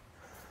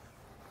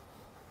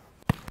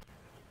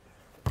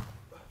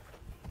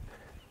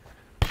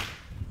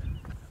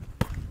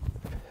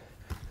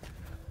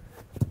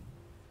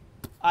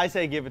 I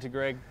say give it to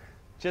Greg,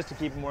 just to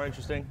keep it more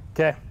interesting.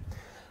 Okay.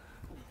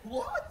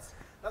 What?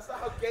 That's not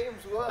how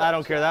games work. I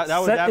don't care. That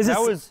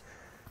was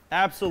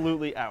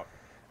absolutely out.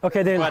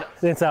 Okay, then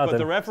it's out But then.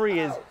 the referee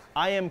is,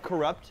 I am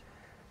corrupt,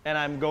 and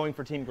I'm going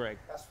for Team Greg.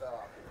 That's fair.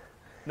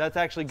 That's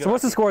actually good. So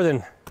what's the score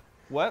then?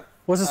 What?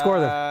 What's the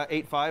score then?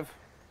 8-5.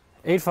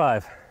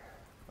 8-5.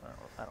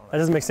 That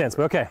doesn't make sense,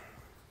 but okay.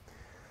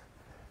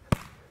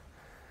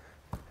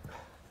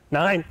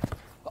 9.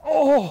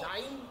 Oh!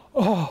 9?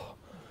 Oh!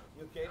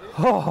 You okay, dude?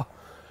 Oh!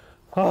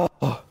 Oh!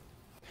 All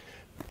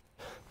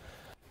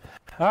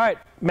right,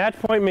 match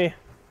point me.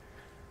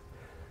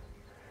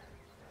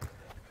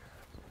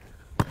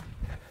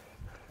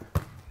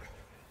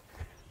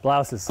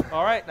 Blouses.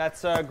 All right,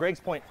 that's Greg's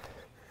point.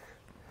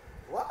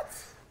 What?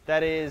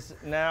 That is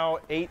now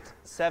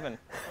 8-7.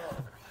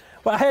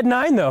 Well, I had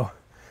 9 though.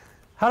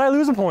 How did I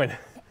lose a point?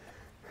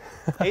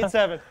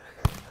 8-7.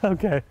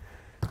 Okay.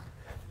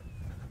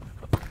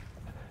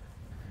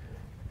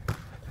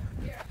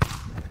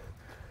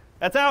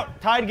 That's out.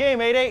 Tied game,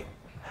 8-8.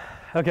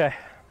 Okay.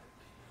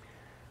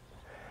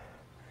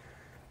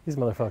 These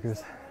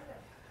motherfuckers.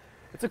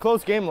 It's a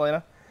close game,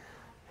 Elena.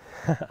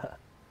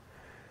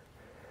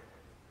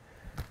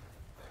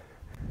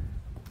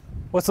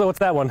 What's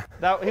that one?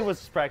 He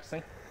was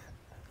practicing.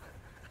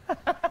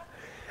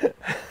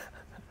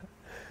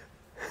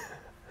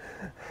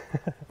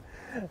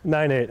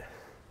 9-8.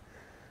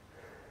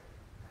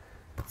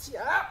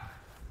 Yeah.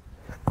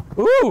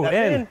 Ooh, That's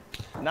in. in.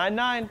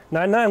 9-9.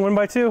 9-9, win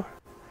by 2.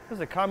 This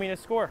is a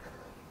communist score.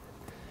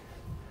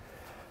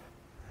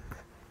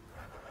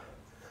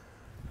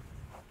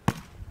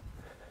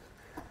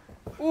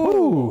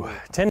 Ooh,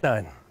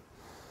 10-9. All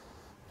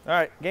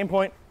right, game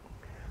point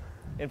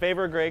in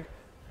favor of Greg.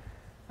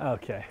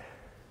 Okay.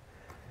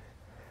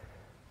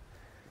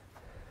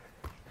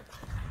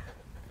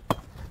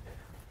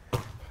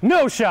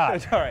 No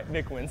shot. All right,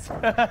 Nick wins.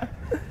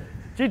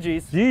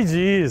 GG's.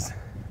 GG's.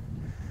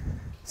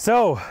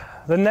 So,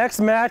 the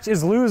next match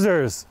is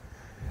losers.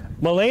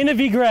 Milena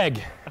v.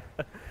 Greg.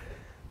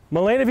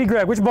 Milena v.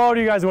 Greg. Which ball do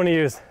you guys want to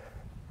use?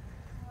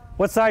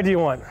 What side do you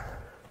want?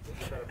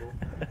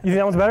 You think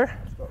that one's better?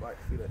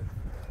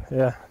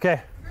 Yeah.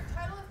 Okay. Your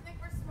title is Nick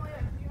versus Milena.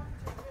 You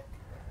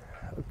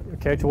have to change it.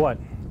 Okay, to what?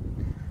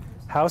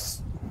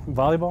 House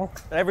volleyball?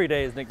 Every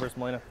day is Nick versus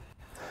Milena.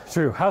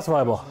 True. House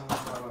volleyball.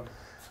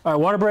 All right,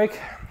 water break.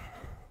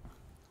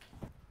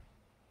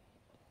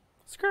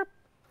 Skirp.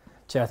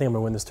 Chad, I think I'm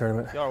going to win this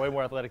tournament. Y'all are way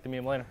more athletic than me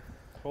and Milena.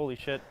 Holy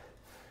shit.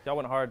 Y'all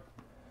went hard.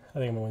 I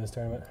think I'm going to win this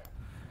tournament.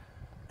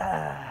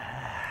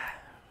 I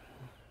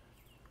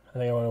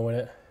think I want to win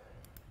it.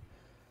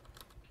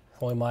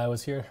 If only Maya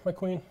was here. My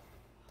queen.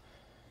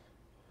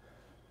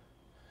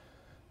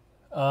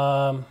 So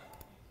are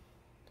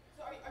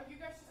you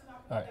guys just not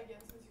All playing right. again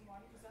since you won?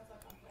 Because that's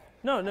like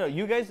unfair. No,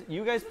 you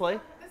guys play.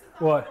 This is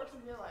not What? how it works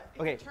in real life.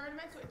 It's Okay. a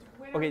tournament, so it's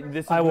win Okay,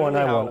 this is I won. literally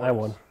I how won. it I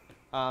works.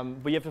 won.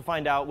 But you have to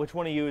find out which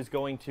one of you is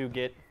going to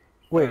get.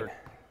 Wait. third.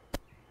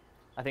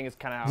 I think it's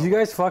kind of how. Did you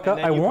guys fuck up?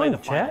 I won, the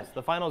chat. finals.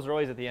 The finals are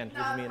always at the end.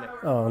 This is me and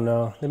Nick. Oh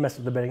no, they messed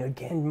up the betting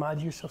again.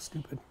 Mod, you're so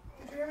stupid.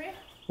 Did you hear me?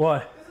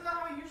 What? This is not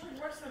how it usually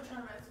works in the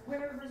tournaments.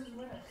 Winner versus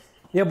winners.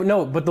 Yeah, but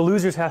no, but the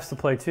losers has to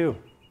play too.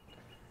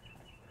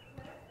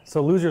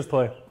 So losers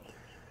play.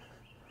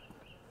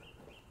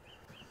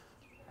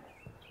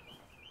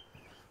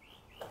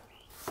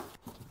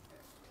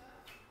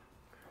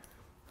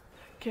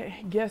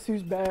 Okay, guess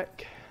who's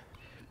back?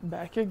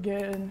 Back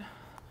again.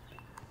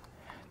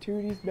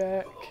 Tootie's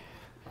back.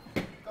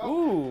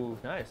 Ooh,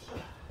 nice.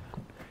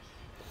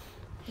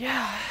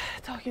 Yeah,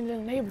 talking to the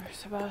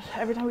neighbors about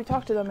every time we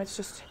talk to them, it's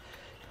just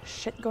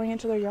shit going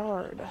into their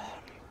yard.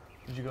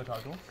 Did you go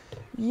talk to him?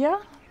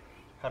 Yeah.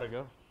 How'd it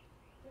go?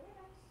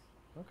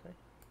 Okay.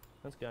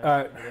 That's good. All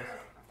right.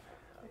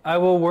 I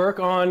will work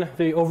on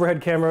the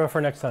overhead camera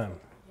for next time.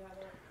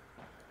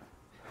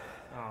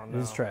 Oh no.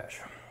 This is trash.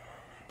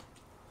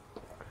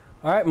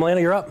 All right, Milena,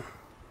 you're up.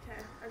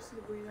 Okay, I just need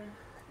a breather.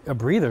 A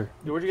breather.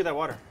 Dude, where'd you get that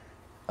water?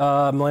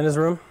 Milena's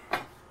room.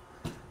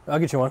 I'll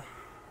get you one.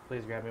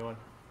 Please grab me one.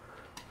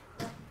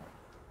 Because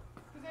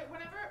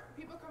whenever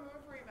people come over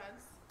for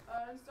events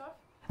and stuff,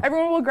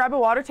 everyone will grab a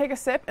water, take a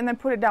sip, and then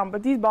put it down.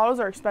 But these bottles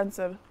are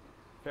expensive.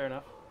 Fair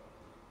enough.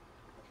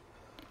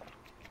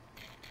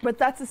 But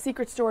that's the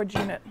secret storage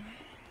unit.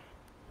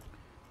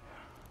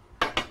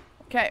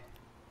 Okay.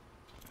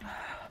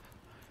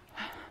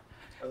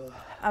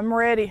 I'm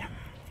ready.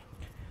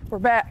 We're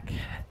back.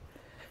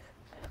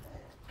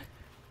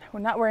 We're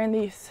not wearing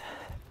these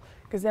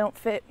because they don't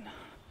fit.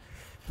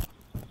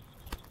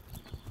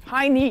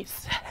 High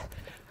knees.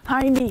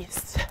 High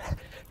knees.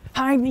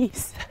 High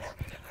knees.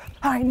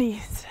 High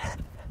knees.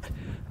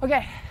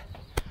 Okay.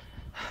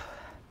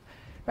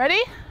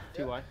 Ready?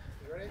 TY. All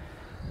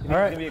It's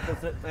right. gonna be a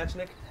close match,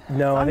 Nick.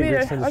 No, I think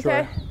Greg's gonna destroy.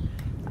 Okay.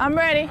 I'm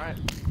ready. All right.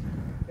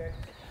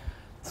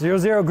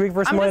 0-0, Greek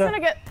versus I'm just Milena. gonna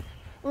get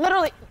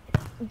literally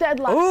dead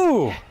last.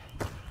 Ooh!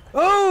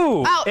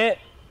 Ooh! Out.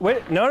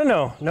 Wait, no,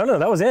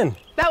 that was in.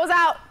 That was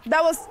out.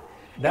 That was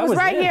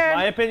right in. here.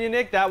 My opinion,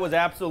 Nick, that was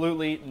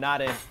absolutely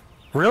not in.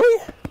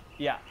 Really?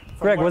 Yeah.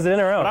 Greg, was it in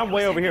or But out? I'm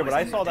way over here, but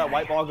I saw that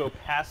white ball go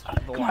past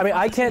the line. I mean,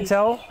 I can't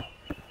tell.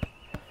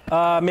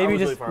 Maybe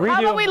was really just far. redo.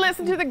 How about we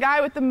listen to the guy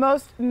with the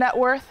most net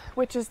worth,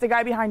 which is the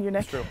guy behind you,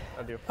 Nick? True,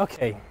 I do.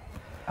 Okay.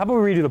 How about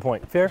we redo the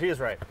point? Fair? She is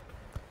right.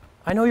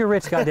 I know you're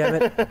rich,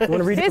 goddammit. You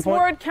want to redo His the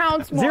point? word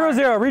counts more.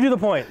 0-0, redo the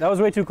point. That was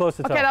way too close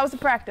to tell. Okay, that was a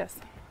practice.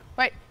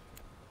 Wait.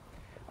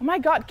 Oh my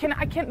God,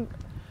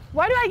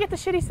 why do I get the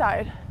shitty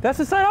side? That's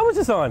the side I was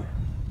just on.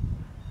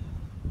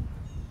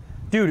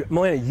 Dude,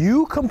 Milena,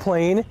 you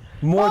complain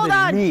more Hold than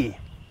on. me.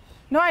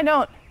 No, I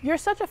don't. You're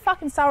such a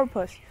fucking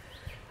sourpuss.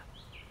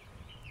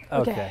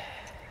 Okay.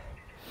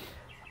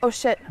 Oh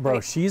shit. Bro,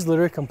 Wait. she's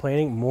literally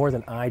complaining more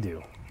than I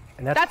do.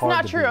 And that's hard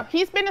not to true. do.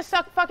 He's been a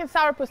fucking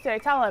sourpuss today.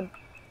 Tell him.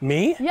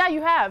 Me? Yeah,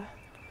 you have.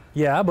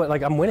 Yeah, but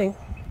like I'm winning.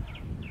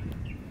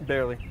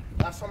 Barely.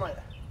 Last time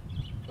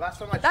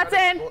I That's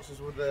tried in. sports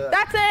was with the,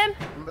 That's in.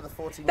 remember the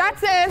 14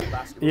 That's in.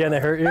 basketball? Yeah, and they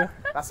hurt you?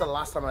 That's the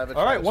last time I ever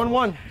All tried right,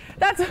 1-1.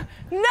 That's no.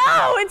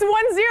 It's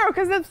 1-0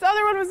 because the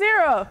other one was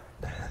 0.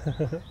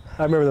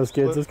 I remember those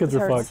kids. Those kids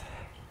This are hurts. fucked.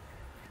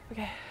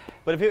 Okay.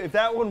 But if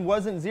that one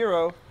wasn't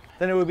 0,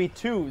 then it would be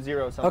 2-0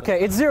 something. Okay,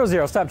 it's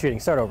 0-0. Stop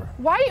cheating. Start over.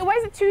 Why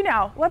is it 2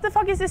 now? What the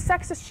fuck is this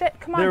sexist shit?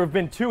 Come on. There have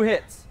been 2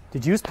 hits.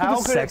 Did you use the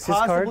How could it sexist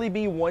possibly card?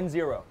 be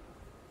 1-0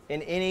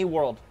 in any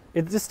world?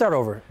 Just start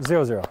over.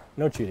 0-0.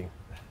 No cheating.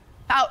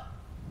 Out.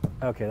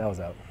 Okay, that was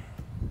out.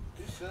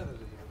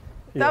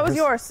 That was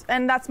yours,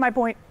 and that's my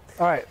point.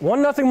 All right,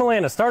 1-0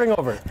 Milena. Starting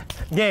over.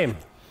 Game.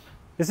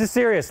 This is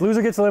serious.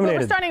 Loser gets We're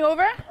eliminated. starting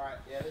over? All right,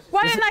 yeah, this is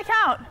Why didn't I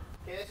count?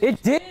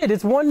 It did.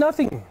 It's 1-0.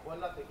 1-0,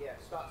 yeah,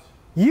 starts.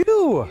 You.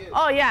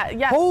 Oh, yeah,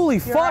 yes. Holy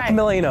you're fuck, right.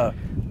 Milena.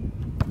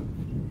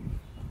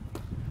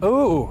 Ooh.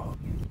 All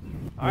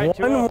right,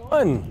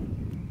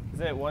 1-1. Is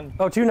it 1-2-0?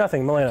 Oh,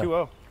 2-0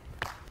 Milena.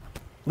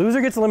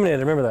 Loser gets eliminated.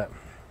 Remember that.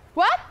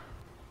 What?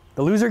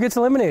 The loser gets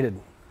eliminated.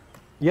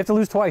 You have to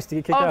lose twice to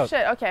get kicked Oh, out.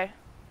 shit, okay.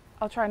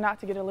 I'll try not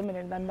to get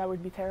eliminated, then that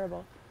would be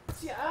terrible.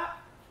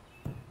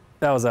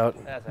 That was out.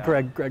 That's out.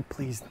 Greg,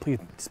 please.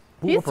 Just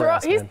He's, whoop her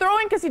ass, he's man.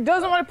 throwing because he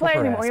doesn't want to play Whoop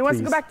her anymore. ass, He wants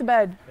to go please. back to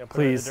bed. Yeah, put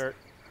it in the Please. dirt.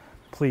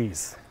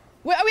 Please.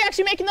 Wait, are we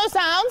actually making those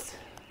sounds?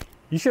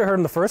 You should have heard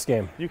him the first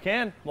game. You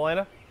can,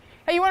 Milena.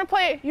 Hey, you want to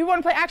play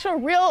actual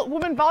real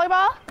women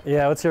volleyball?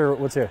 Yeah, let's hear.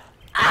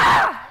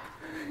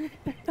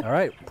 All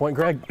right, point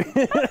Greg.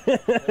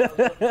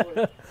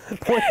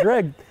 Point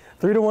Greg.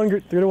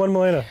 3-1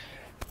 Milena.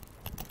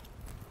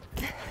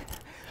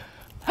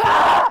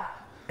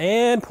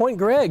 And point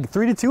Greg.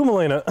 3-2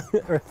 Milena.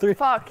 Or 3.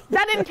 Fuck.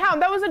 That didn't count.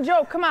 That was a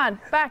joke. Come on,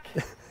 back.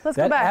 Let's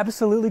go That back.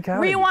 absolutely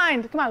counted.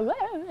 Rewind. Come on.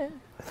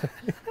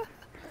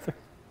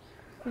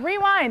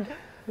 Rewind.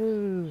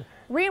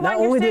 Rewind Not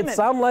your only did it statement.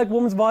 sound like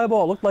women's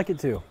volleyball, it looked like it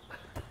too.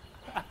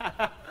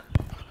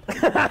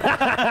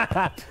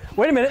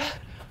 Wait a minute.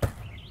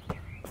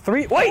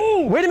 3. Wait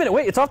a minute.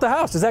 Wait, it's off the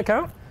house. Does that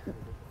count?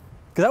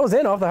 Because that was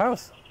in off the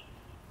house.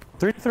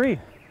 3-3.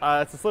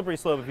 It's a slippery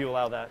slope if you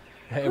allow that.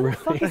 Hey, Who the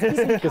fuck is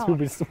using Guess we'll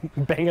be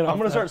banging off. I'm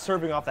gonna start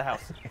serving off the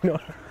house. All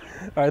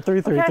right,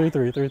 3-3, Okay.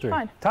 3-3, 3-3.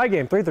 Fine. Tie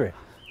game, 3-3.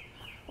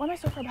 Why am I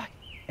so far back?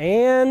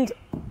 And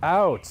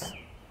out.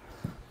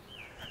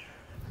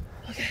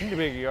 You need a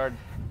bigger yard.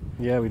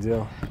 Yeah, we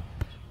do.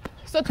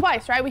 So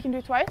twice, right? We can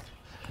do twice?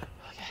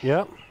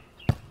 Yep.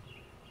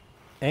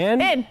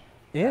 And In.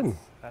 in.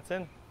 That's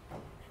in.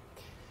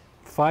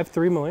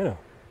 5-3 Milena.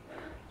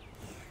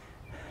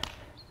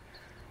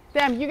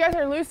 Damn, you guys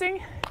are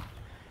losing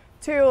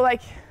to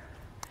like.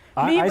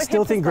 me I with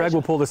still hip think Greg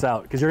will suspension. pull this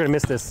out because you're gonna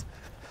miss this.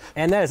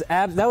 And that is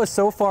that was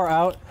so far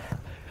out.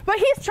 But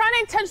he's trying to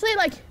intentionally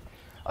like.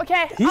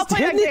 Okay, He's I'll play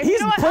that hitting it- game. he's You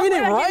know what? I'll playing play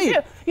it that game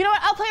right. too. You know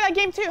what? I'll play that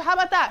game too. How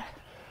about that?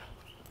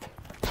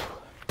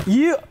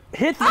 You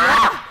hit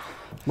the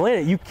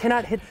Milena, you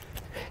cannot hit.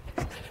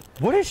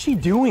 What is she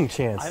doing,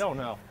 Chance? I don't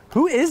know.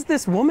 Who is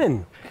this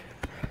woman?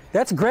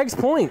 That's Greg's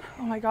point.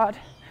 Oh my god.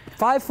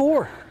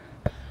 5-4.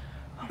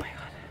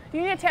 Do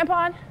you need a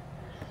tampon?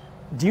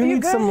 Do you Are you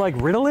need good? some like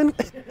Ritalin?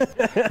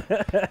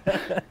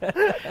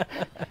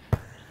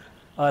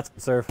 Oh, that's a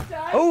serve.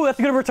 Oh, that's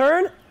a good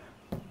return.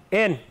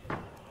 In.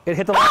 It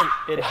hit the line.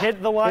 It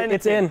hit the line.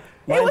 It's in. It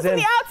Line's was in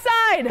the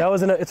outside. That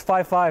was it's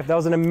 5-5. That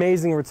was an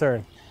amazing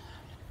return.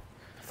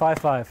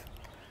 5-5.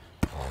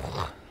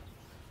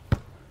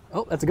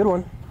 Oh, that's a good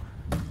one.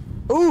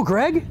 Ooh,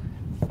 Greg.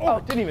 Oh,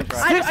 didn't even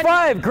try.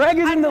 6-5. Greg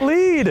is in the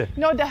lead.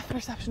 No depth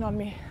perception on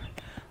me.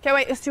 Okay,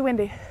 wait, it's too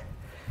windy.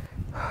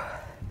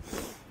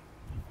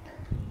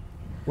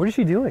 What is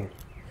she doing?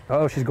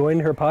 Oh, she's going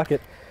in her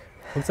pocket.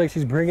 Looks like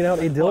she's bringing out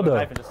a Pull out a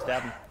knife dildo. and just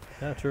stab him.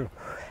 Yeah, true.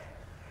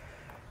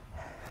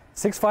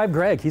 6-5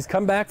 Greg. He's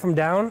come back from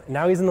down.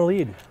 Now he's in the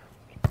lead.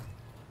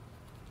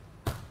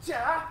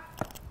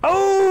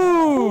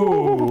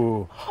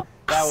 Oh!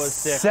 That was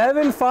sick.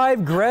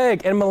 7-5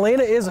 Greg. And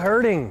Milena is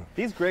hurting.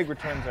 These Greg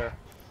returns are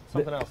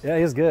something else. Yeah,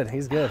 he's good.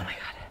 He's good.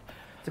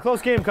 It's a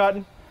close game,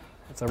 Cotton.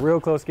 It's a real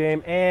close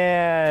game.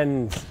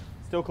 And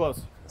Still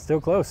close. still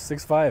close.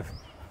 6-5.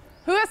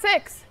 Who has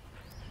 6?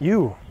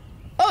 You.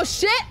 Oh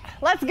shit!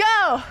 Let's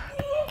go!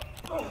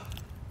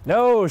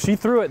 No, she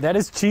threw it. That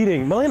is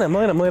cheating. Milena,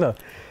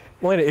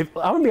 if,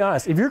 I'm gonna be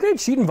honest. If you're gonna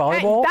cheat in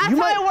volleyball, That's you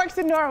how might, it works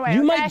in Norway. you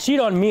okay? might cheat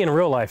on me in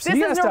real life. So This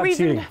you is gotta stop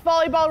Norwegian cheating.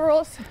 volleyball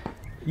rules.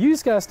 You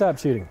just gotta stop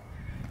cheating.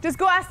 Just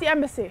go ask the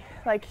embassy.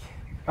 Like,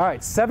 All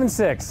right,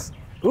 7-6.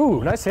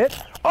 Ooh, nice hit.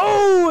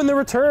 Oh, and the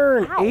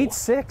return. Ow.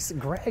 8-6,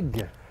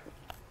 Greg.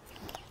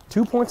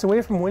 2 points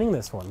away from winning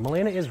this one.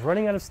 Milena is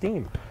running out of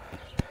steam.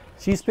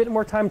 She's spent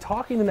more time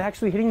talking than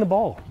actually hitting the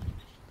ball.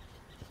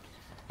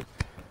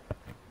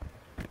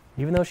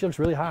 Even though she looks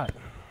really hot.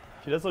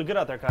 She does look good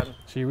out there, Cotton.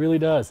 She really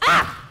does.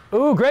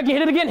 Ooh, Greg, you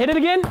hit it again. Hit it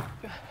again.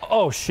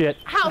 Oh, shit.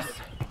 house.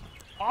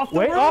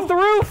 Wait, off the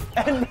roof.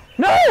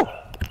 No!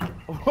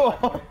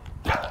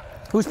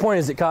 Whose point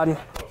is it, Cotton?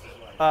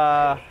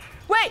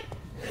 Wait,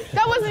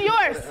 that wasn't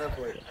yours.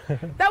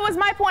 That was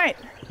my point.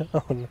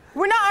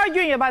 We're not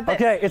arguing about this.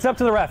 Okay, it's up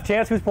to the ref.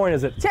 Chance, whose point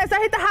is it? Chance, I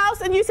hit the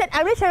house and you said,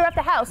 I'm gonna tear up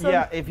the house. So,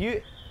 Yeah, if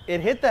you,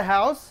 it hit the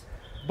house,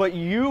 but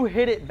you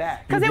hit it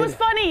back. Because it was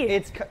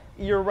funny.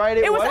 You're right.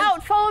 It It was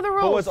out. Follow the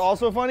rules. But what's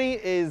also funny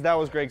is that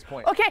was Greg's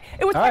point. Okay,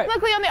 it was All right.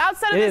 technically on the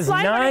outside of It this is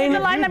line, but in the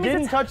 9 line You that means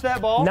didn't it's... touch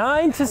that ball.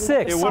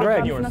 9-6, It would've been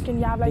Greg. yours.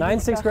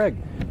 9-6, Greg.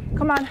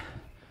 Come on.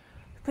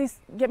 Please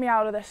get me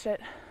out of this shit.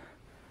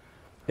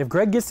 If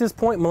Greg gets this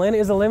point, Milena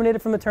is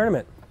eliminated from the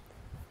tournament.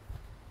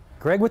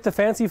 Greg with the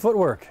fancy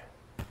footwork.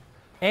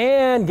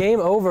 And game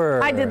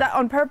over. I did that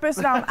on purpose.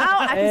 Now I'm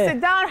out. I can sit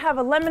down, have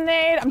a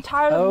lemonade. I'm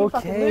tired of you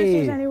fucking Okay.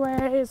 losers anyway.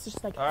 It's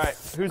just like, All right,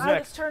 who's out of this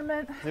next?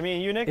 tournament. Is it me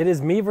and you, Nick? It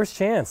is me versus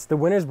Chance, the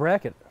winner's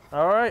bracket.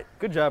 All right,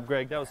 good job,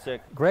 Greg. That was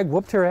sick. Greg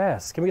whooped her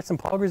ass. Can we get some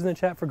poggers in the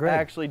chat for Greg?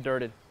 Actually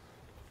dirted.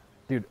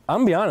 Dude, I'm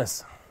gonna be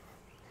honest.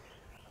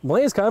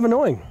 Milena's kind of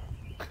annoying.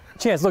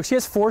 Chance, look, she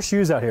has 4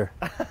 shoes out here.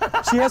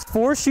 She has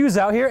 4 shoes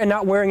out here and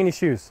not wearing any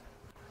shoes.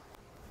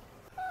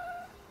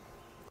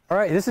 All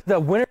right, this is the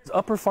winner's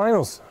upper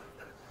finals.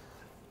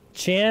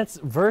 Chance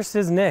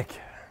versus Nick.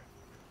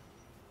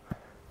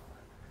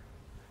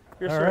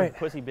 You're All sort right. of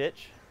pussy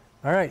bitch.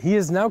 All right, he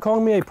is now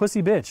calling me a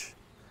pussy bitch.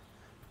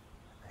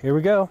 Here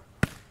we go.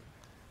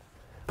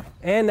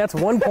 And that's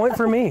 1 point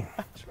for me.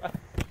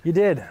 You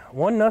did.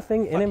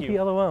 1-0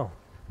 NMPLOL. All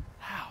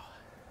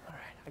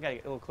right, I gotta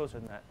get a little closer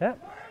than that.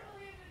 Yep.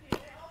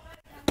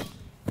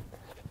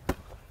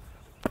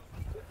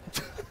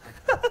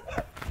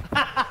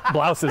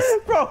 Blouses.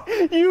 Bro,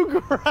 you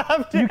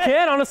grabbed it. You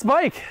can on a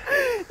spike.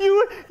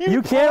 You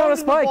can on a palmed the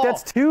spike. ball.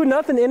 That's 2-0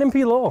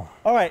 NMP LOL.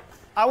 All right,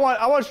 I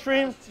want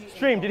stream.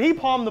 Stream. Did he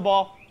palm the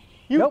ball?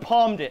 You Nope.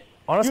 palmed it.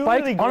 On a You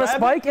spike, literally on a grabbed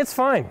spike, it's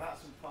fine.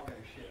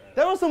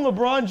 That was some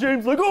LeBron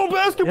James like, oh,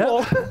 basketball.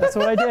 Yep, that's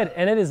what I did.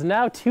 And it is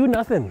now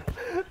 2-0.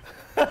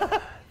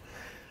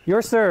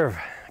 Your serve,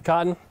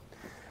 Cotton.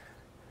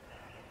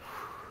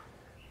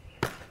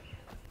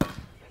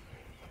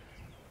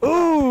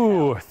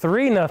 Ooh,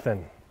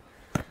 3-0.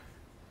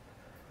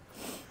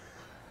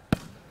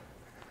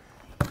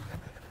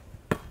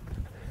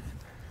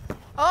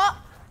 Oh!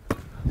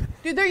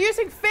 Do Dude, they're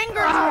using fingers.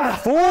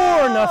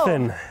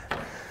 4-0.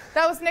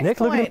 That was Nick's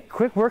Nick, look point. at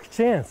quick work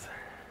chance.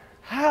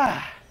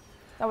 That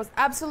was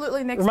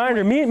absolutely Nick's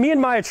Reminder, point. me and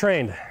Maya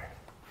trained.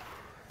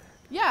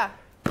 Yeah.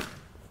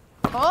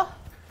 Oh,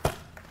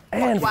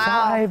 And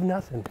wow.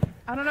 5-0.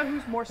 I don't know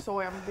who's more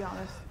soy, I'm gonna be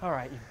honest. All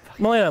right.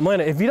 Melena,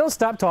 if you don't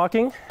stop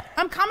talking.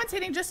 I'm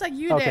commentating just like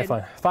you Okay, did.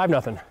 fine.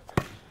 5-0.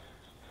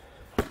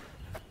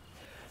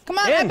 Come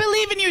on, I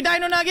believe in you,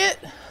 Dino Nugget.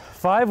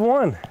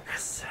 5-1.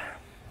 Yes.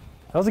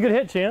 That was a good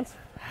hit, Chance.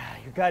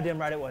 You're goddamn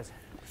right it was.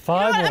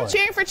 5-1. You know what? I'm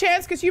cheering for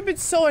Chance because you've been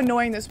so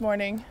annoying this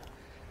morning.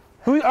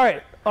 All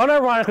right,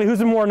 unironically, who's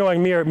the more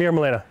annoying, me or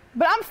Melena?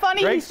 But I'm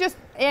funny, Greg? he's just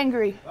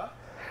angry.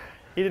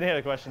 He didn't hear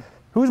the question.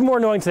 Who's more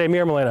annoying today, me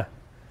or Melena?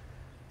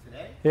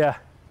 Today? Yeah.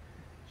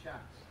 Chance.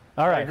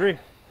 All right. I agree.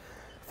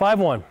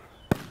 5-1.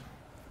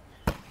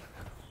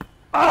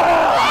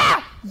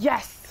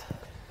 Yes.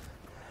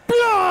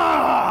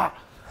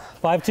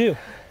 5-2.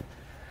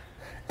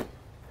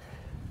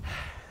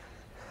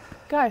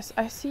 Guys,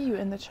 I see you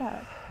in the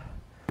chat.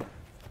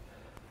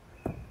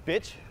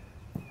 Bitch.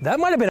 That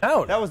might have been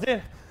out. That was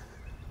in.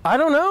 I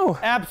don't know.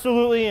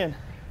 Absolutely in.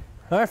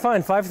 All right,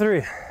 fine.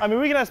 5-3. I mean,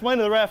 we can ask Blaine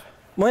to the ref.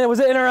 Melena,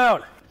 was it in or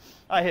out?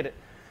 I hit it.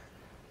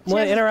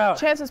 Melena, in or out?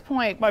 Chance's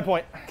point. My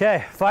point.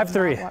 Okay,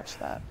 5-3. Watch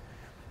that.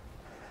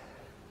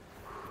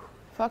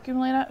 Fuck you,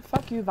 Melena.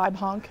 Fuck you, vibe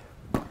honk.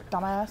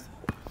 Dumbass.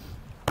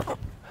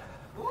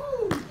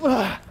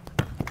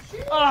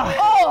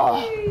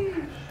 Oh!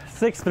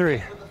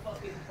 6-3.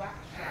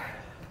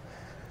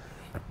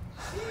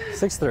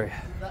 6-3.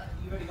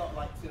 You've only got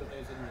like 2 of those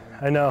in there.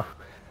 I know.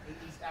 He's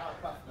out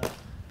of buff now.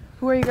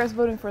 Who are you guys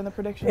voting for in the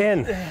prediction?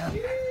 In.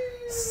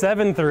 7-3.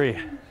 Silly,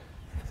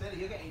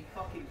 you're getting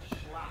fucking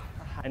slapped.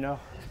 I know.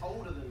 He's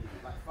older than you,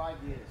 like 5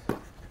 years.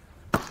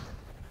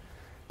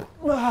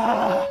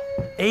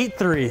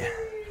 8-3.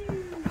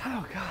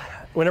 Oh, God.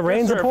 When it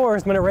rains, it sir.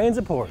 pours. When it rains,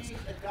 it pours. A dino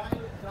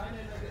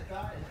nugget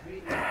guy is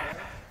really good.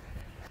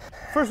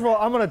 First of all,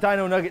 I'm on a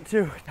Dino Nugget,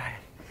 too.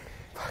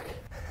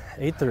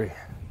 8-3.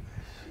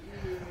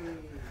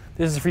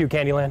 This is for you,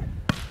 Candyland.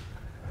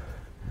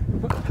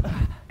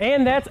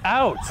 And that's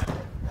out.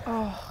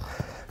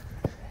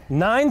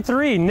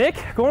 9-3. Nick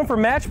going for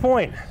match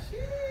point.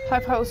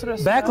 High post or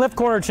Back left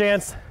corner,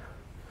 Chance.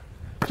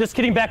 Just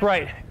kidding, back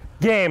right.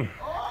 Game.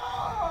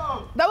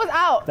 That was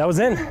out. That was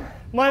in.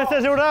 Mine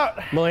says it was out.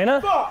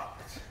 Melena?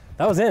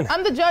 That was in.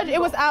 I'm the judge. It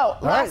was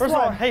out. Last First of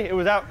all, one. hey, it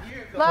was out.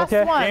 Last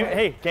Okay.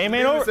 one. Game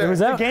ain't over. It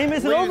was out. The game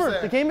isn't over.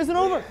 Loser. The game isn't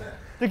over.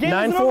 The game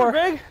isn't 9-4. over,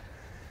 Greg.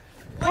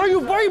 Why are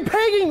you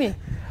pegging me?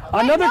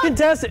 Another no.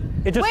 contestant.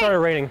 It just started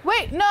raining.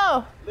 Wait,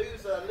 no.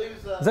 Loser.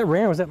 Is that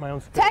rain or was that my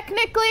own?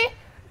 Technically,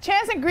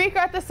 Chance and Greek are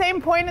at the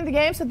same point in the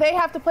game, so they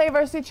have to play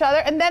versus each other,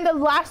 and then the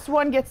last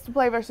one gets to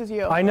play versus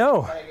you. I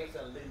know. Against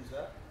a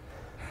loser.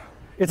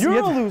 It's You're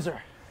a loser.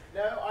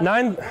 No,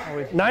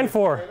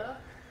 9-4.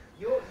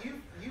 You've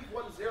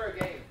won 0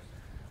 games.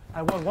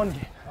 I won 1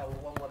 game. Oh,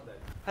 one day.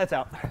 That's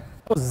out. That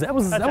was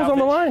That's on out, the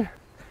bitch. line.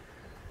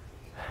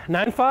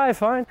 9-5,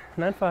 fine.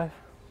 9-5.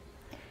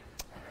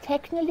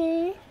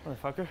 Technically.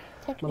 Motherfucker.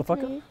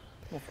 Motherfucker.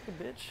 Motherfucker,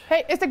 bitch.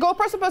 Hey, is the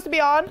GoPro supposed to be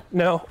on?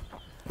 No.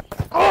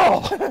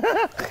 What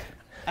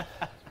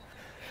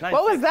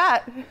was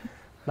that?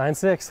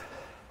 9-6.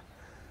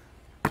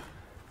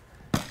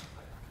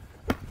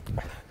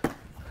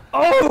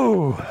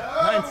 Oh!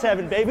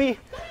 9-7, baby.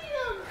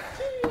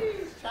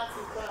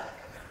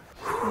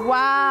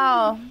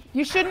 Wow.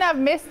 You shouldn't have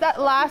missed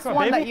that last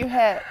one that baby. you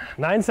hit.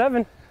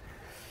 9-7. A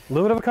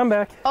little bit of a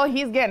comeback. Oh,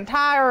 he's getting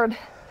tired.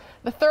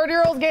 The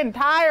 30-year-old's getting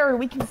tired.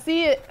 We can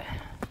see it.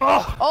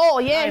 Oh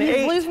yeah, he's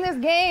 9-8. losing this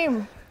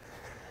game.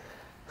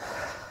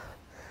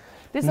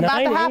 This is about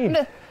to 9-8. happen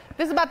to.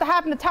 This is about to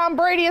happen to Tom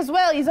Brady as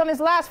well. He's on his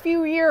last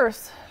few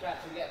years. Chat,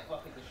 you get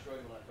fucking destroyed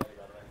when I play,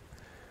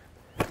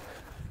 by the way.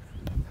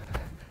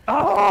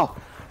 Oh!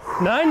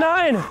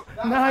 9-9.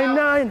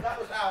 9-9. That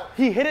was out.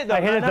 He hit it, though.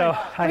 I hit it, 9-9. though.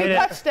 I He hit it.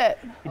 touched it.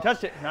 He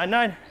touched it.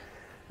 9-9.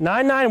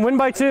 9-9, win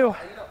by 2. Are you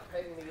not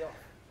paying me off?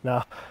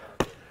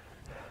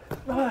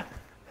 No.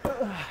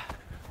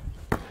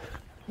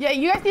 Yeah,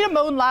 you guys need to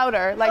moan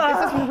louder. Like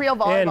this is real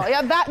volleyball.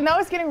 Yeah, that now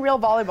it's getting real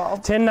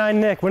volleyball. 10-9,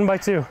 Nick, win by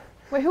 2.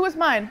 Wait, who was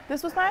mine?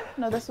 This was mine?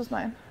 No, this was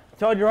mine.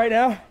 Told you right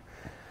now,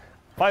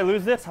 if I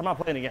lose this, I'm not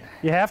playing again.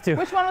 You have to.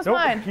 Which one was Nope.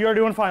 mine? You are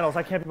doing finals.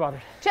 I can't be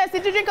bothered. Chance,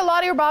 did you drink a lot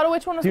of your bottle?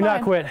 Which one was Do mine?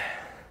 not quit.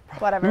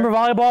 Whatever. Remember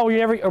volleyball? Or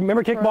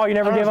remember kickball? You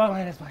never gave up?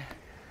 It's mine.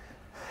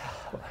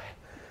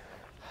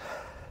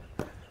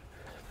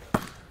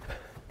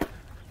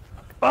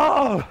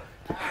 Oh!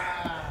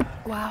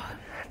 Wow.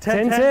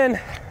 10-10.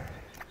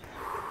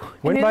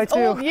 Win In by his 2.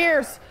 old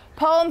years,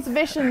 Paul's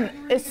vision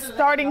is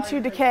starting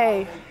to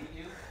decay.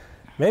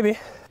 Maybe.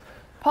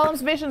 Paul's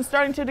vision is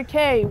starting to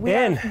decay.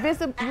 In.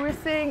 We're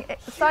seeing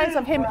signs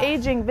of him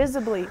aging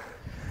visibly.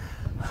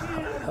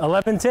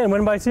 11-10,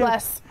 win by 2.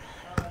 Bless.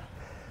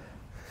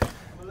 I'm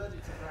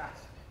allergic to grass.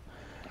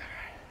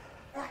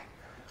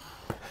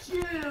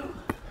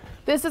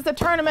 This is a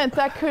tournament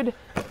that could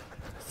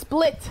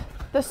split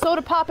the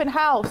Sodapoppin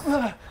house.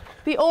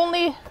 The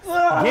only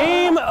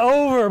Game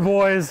over,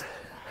 boys.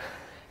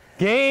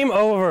 Game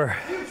over.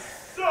 You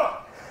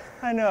suck.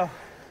 I know.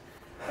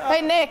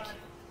 Hey, Nick.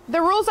 The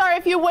rules are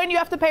if you win, you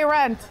have to pay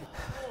rent.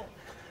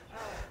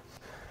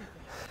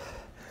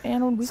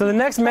 And So the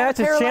next match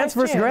is Chance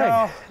versus Greg.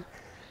 No.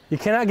 You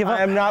cannot give up.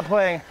 I am not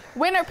playing.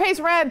 Winner pays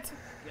rent.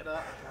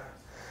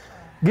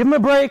 Give him a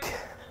break.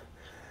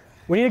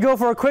 We need to go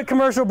for a quick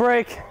commercial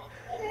break.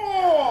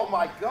 Oh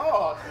my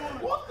God!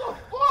 What the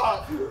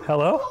fuck?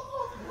 Hello?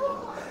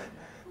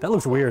 That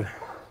looks weird.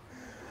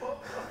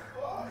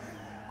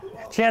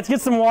 Chance,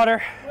 get some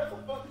water. Where the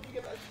fuck did you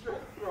get that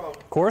strength from?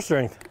 Core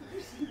strength.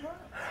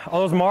 All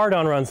those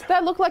Maradon runs.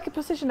 That looked like a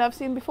position I've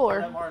seen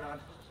before.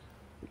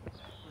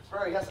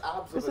 Bro, he has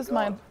abs. This is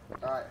mine.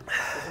 Alright.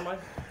 This is mine?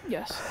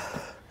 Yes.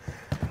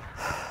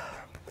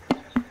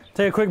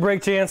 Take a quick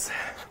break, Chance.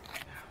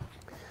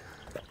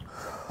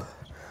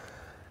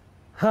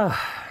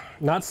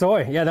 Not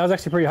soy. Yeah, that was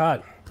actually pretty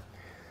hot.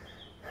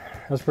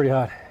 That was pretty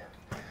hot.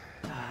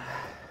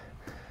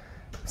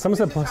 Someone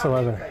said plus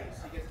 11.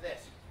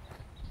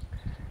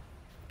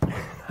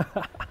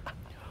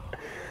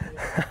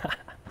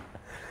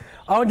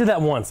 I only did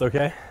that once,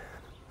 okay?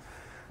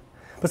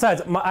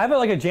 Besides, I have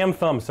like a jam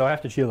thumb, so I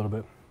have to cheat a little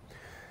bit.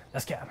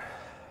 That's cap.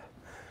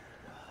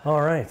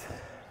 All right.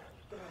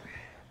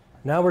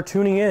 Now we're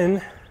tuning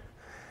in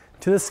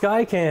to the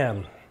sky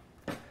cam.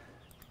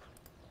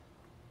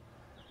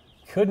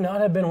 Could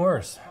not have been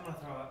worse. I'm gonna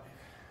throw up.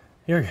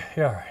 You're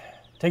all right.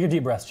 Take a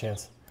deep breath,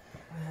 Chance.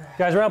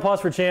 Guys, round of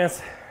applause for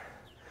Chance.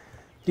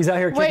 He's out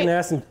here kicking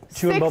ass and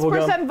chewing bubble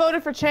gum. 6%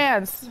 voted for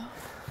Chance.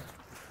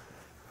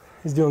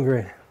 He's doing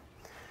great.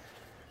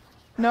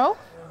 No?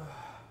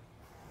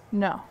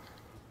 No.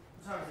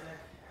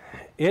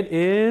 It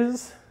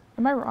is,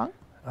 Am I wrong?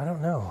 I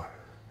don't know.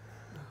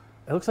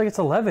 It looks like it's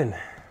 11.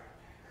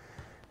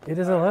 It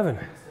is 11.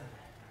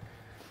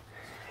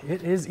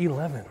 It is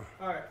 11.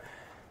 All right.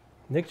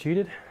 Nick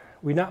cheated.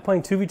 We're not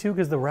playing 2v2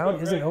 because the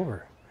round isn't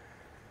over.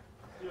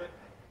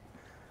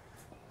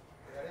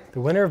 The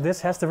winner of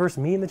this has to verse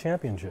me in the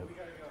championship.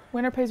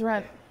 Winner pays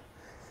rent.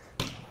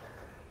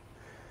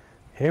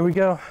 Here we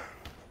go.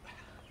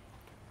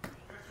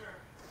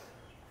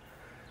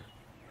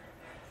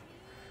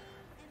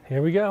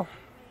 Here we go.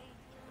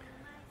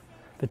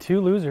 The two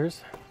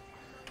losers.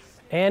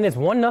 And it's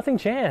 1-0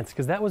 Chance,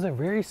 because that was a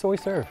very soy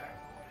serve.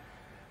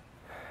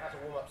 That's a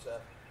warm-up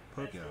serve.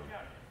 Poke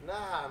out.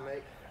 Nah,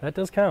 mate. That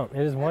does count.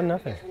 It is 1-0.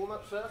 It's a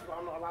warm-up serve, but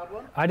I'm not allowed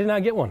one. I did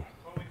not get one.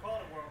 Well, we call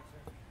it a warm-up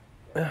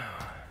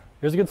serve.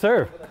 Here's a good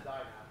serve.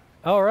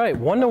 All right,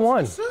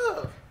 1-1.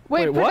 Serve.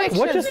 Wait, Wait, what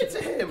predictions. just- It's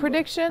him.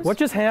 Predictions? What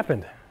just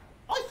happened?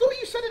 I thought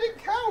you said it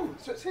didn't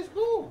count, so it's his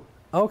ball.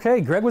 Okay,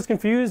 Greg was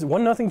confused.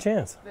 1-0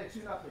 Chance. Nick,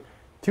 2-0.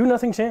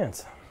 2-0 Chance.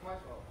 It's my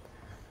fault.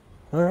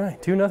 All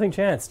right, 2-0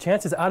 Chance.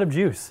 Chance is out of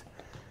juice.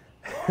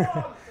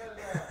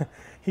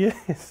 He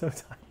is so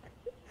tired.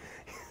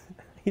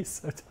 He's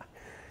so tired.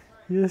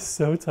 He is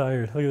so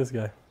tired. Look at this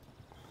guy.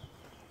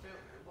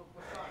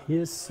 He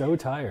is so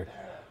tired.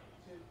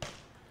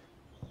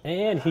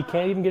 And he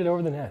can't even get it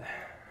over the net.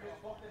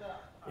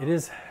 It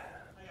is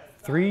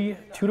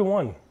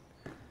 2-1.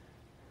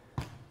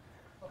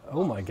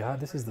 Oh my God,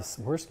 this is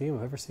the worst game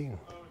I've ever seen.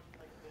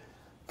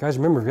 Guys,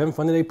 remember, if you're having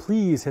fun today,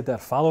 please hit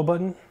that follow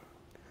button.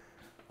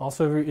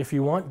 Also, if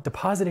you want,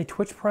 deposit a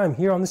Twitch Prime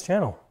here on this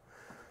channel.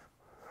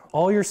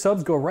 All your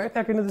subs go right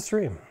back into the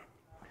stream.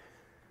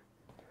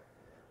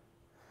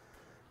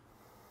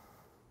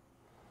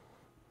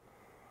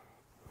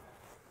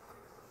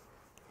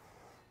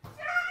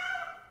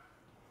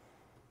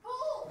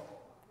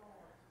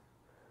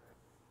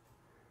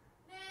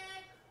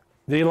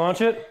 Did he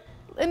launch it?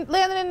 And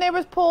landed in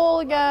neighbor's pool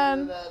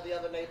again. The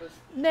other neighbors.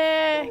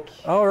 Nick.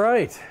 All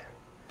right.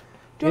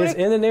 Do It you is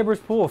wanna- in the neighbor's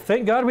pool.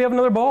 Thank God we have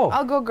another ball.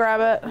 I'll go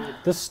grab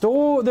it.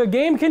 The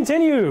game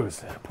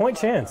continues. Point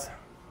Chance.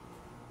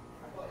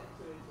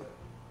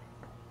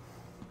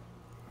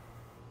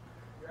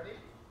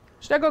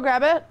 Should I go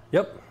grab it?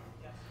 Yep.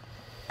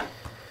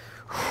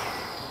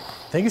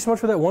 Thank you so much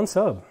for that one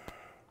sub.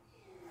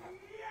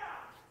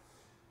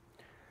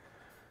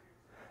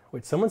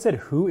 Wait, someone said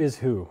who is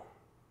who?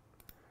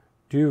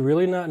 Do you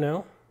really not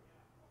know?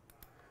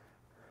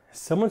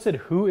 Someone said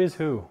who is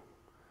who?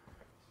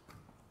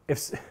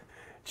 If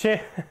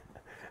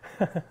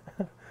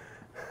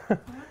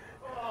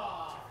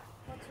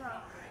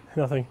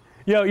Nothing.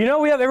 Yo, you know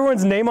we have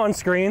everyone's name on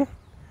screen?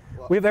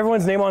 We have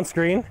everyone's name on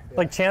screen,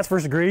 like Chance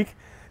versus Greek.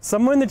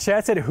 Someone in the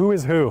chat said who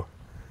is who.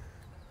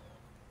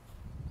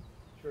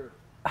 True.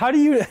 How do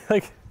you,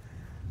 like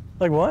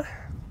what?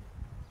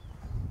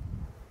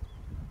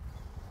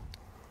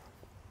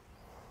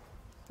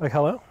 Like,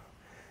 hello?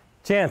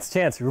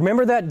 Chance,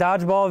 remember that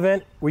dodgeball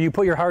event where you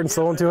put your heart and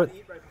soul into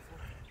it?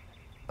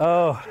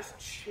 Oh, Just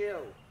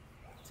chill.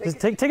 just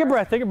take a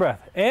breath,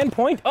 and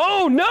point.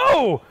 Oh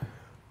no!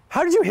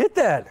 How did you hit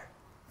that?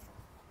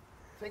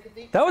 Take a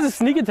deep That was a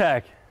sneak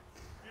attack.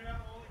 You're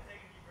not only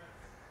taking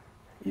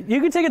deep breaths. You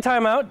can take a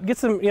timeout, get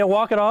some,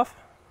 walk it off.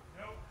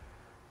 Nope.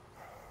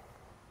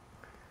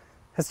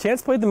 Has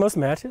Chance played the most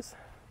matches?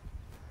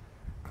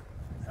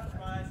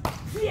 Surprise.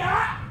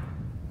 Yeah!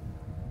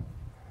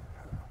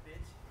 Bitch.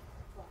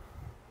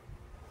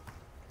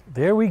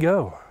 There we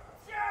go.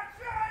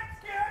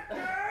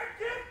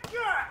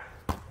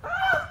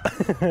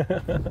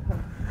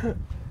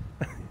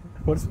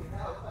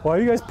 Why are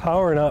you guys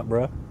powering up,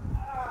 bro?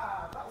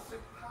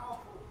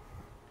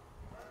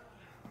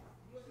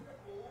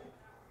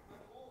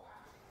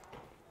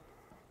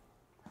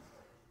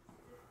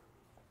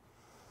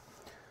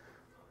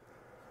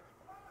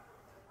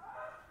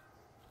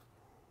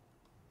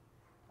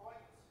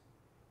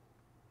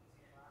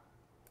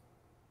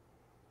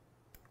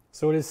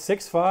 So it is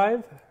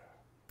 6-5.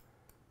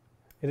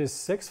 It is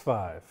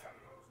 6-5.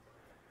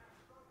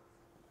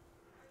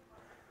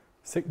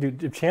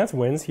 Dude, if Chance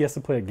wins, he has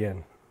to play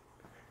again.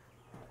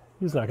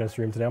 He's not going to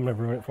stream today. I'm going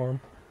to ruin it for him.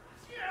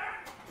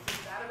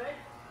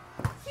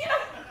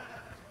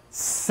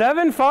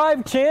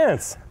 7-5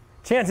 Chance.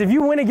 Chance, if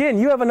you win again,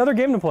 you have another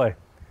game to play.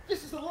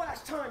 This is the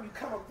last time you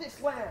come on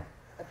this land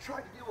and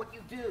try to do what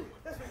you do.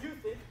 That's what you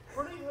think.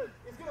 Bernita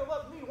is going to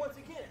love me once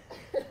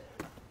again.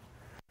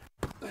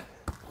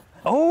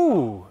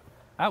 Oh,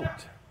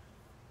 out.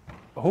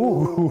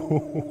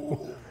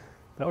 Oh,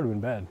 that would have been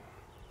bad.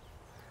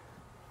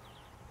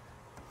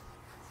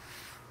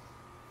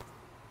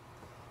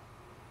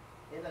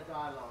 In the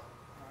dialogue.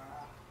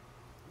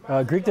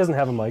 Greek doesn't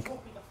have a mic. The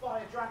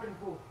fire dragon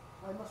bull.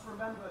 I must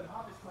remember and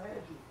harvest my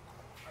energy.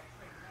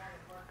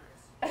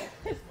 This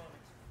moment,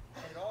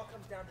 and it all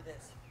comes down to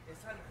this.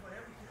 It's time to put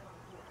everything on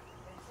the board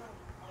and show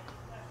all the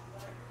passion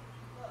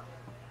that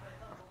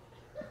I love.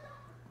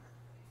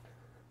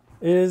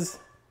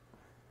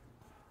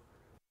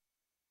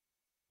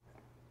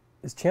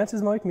 Is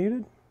Chance's mic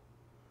muted?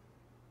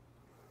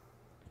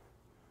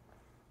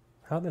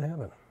 How'd that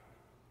happen?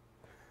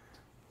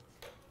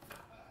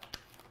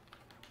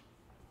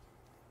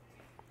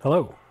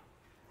 Hello.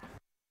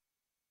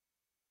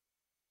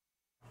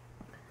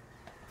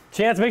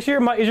 Chance, make sure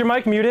is your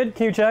mic muted?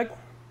 Can you check?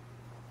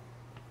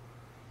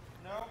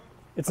 No.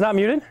 It's not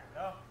muted?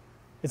 No.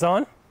 It's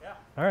on? Yeah.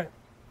 All right.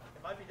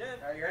 It might be dead.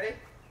 Are you ready?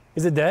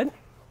 Is it dead?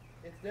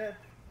 It's dead.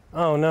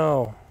 Oh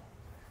no.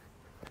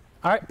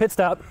 All right, pit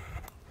stop.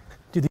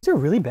 Dude, these are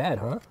really bad,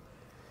 huh?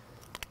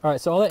 All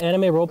right, so all that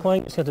anime role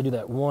playing, just have to do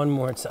that one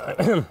more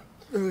time.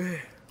 There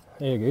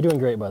you go. You're doing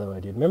great, by the way,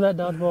 dude. Remember that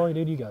dodgeball,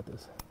 dude? You got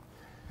this.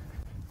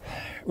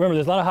 Remember,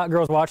 there's a lot of hot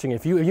girls watching.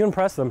 If you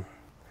impress them.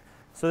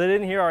 So they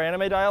didn't hear our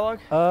anime dialogue?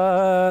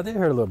 They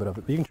heard a little bit of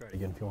it, but you can try it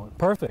again if you want.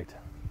 Perfect.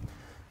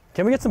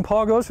 Can we get some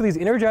Paul goes for these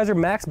Energizer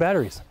Max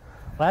batteries?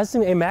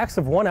 Lasting a max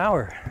of 1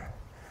 hour.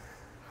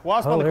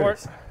 Wasp on the there it court.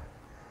 is.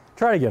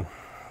 Try it again.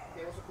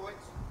 Okay, what's the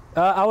points?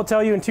 I will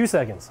tell you in 2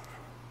 seconds.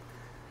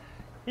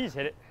 He just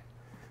hit it.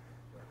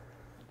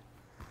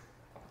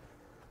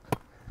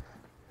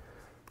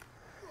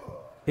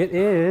 It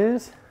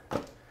is.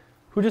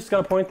 Who just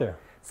got a point there?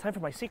 It's time for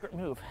my secret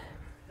move.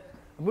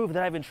 A move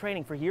that I've been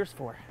training for years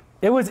for.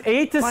 It was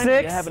 8 to Finally,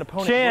 I 6 have an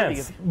opponent Chance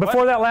worthy of-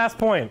 before that last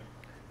point.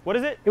 What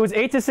is it? It was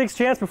 8 to 6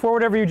 Chance before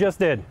whatever you just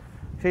did.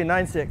 Okay,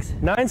 9-6.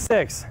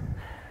 9-6.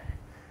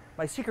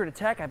 My secret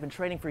attack I've been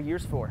training for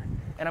years for,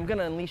 and I'm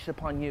gonna unleash it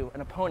upon you,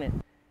 an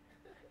opponent.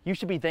 You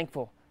should be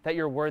thankful that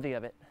you're worthy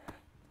of it.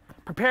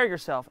 Prepare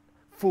yourself,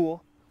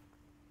 fool.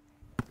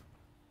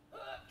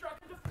 Drop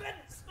in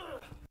defense.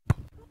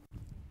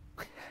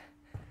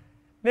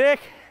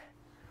 Nick.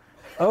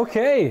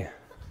 Okay.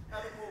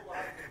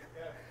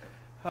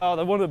 Oh,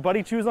 the one that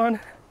Buddy chews on?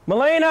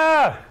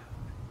 Milena!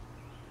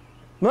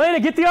 Milena,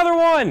 get the other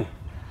one!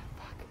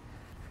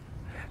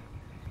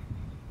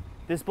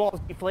 This ball is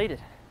deflated.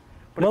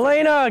 But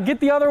Milena, get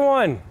the other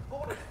one!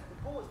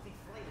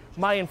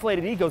 my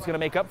inflated ego is gonna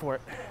make up for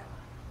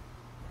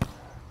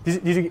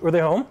it. Were they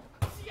home?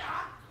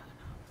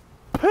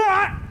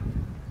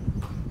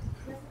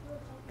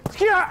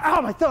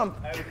 Ow, my thumb!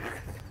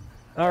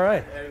 All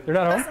right. They're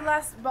not That's home? the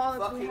last ball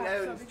that we Fucking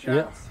have. So owns be Chance.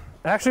 careful.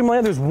 Yeah. Actually,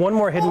 Milena, there's one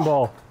more hidden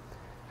ball.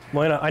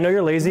 Milena, I know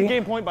you're lazy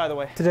Game point, by the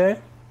way. today,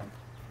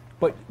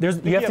 but you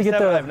have to get seven, I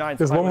the. have nine, so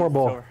There's if I one more win, it's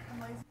ball. over.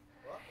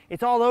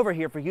 It's all over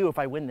here for you if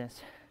I win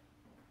this.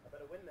 I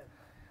better win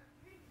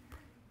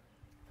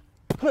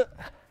then.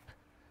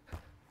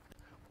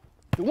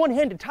 The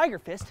one-handed tiger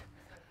fist?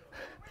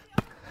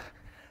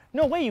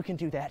 No way you can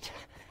do that.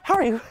 How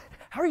are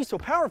you so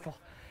powerful?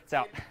 It's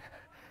out.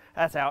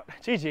 That's out.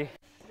 GG.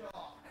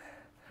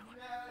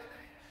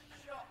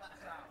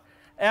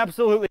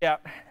 Absolutely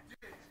out.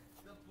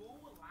 The ball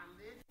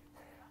landed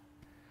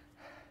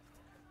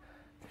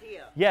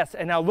here. Yes,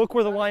 and now look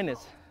where the line is.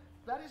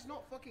 That is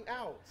not fucking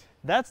out.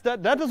 That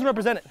doesn't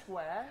represent it.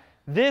 Square.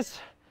 This,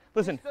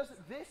 listen,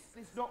 This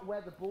is not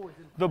where the ball is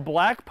in. the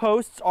black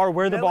posts are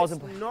where the No, ball's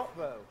it's in. not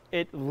though.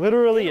 It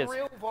literally In is.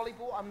 real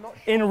volleyball, I'm not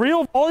sure. In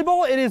real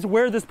volleyball, it is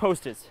where this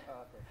post is.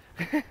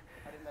 I didn't know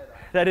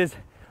that. That is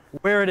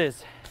where it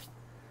is.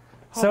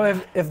 So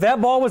if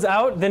that ball was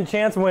out, then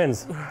Chance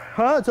wins.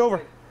 Huh? It's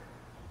over.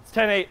 It's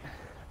 10-8.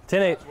 10-8.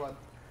 That's one.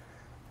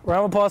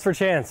 Round of applause for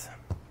Chance.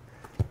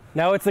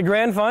 Now it's the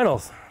grand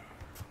finals.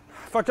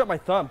 Fucked up my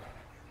thumb.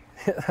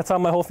 That's how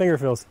my whole finger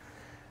feels.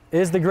 It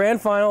is the grand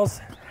finals.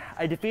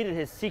 I defeated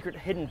his secret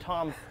hidden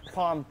palm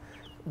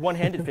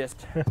one-handed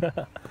fist.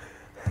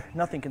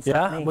 Nothing can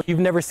stop Yeah? me. But you've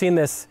never seen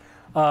this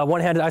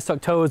one-handed I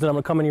suck toes and I'm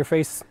gonna come in your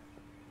face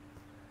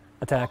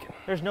attack.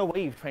 There's no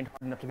way you've trained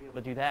hard enough to be able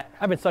to do that.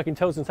 I've been sucking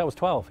toes since I was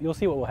 12. You'll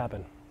see what will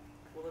happen.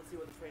 Well, let's see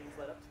what the training's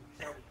led up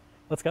to, shall we?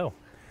 Let's go.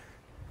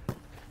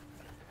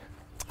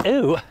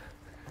 Ooh.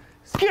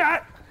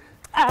 Scott!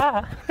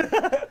 Ah.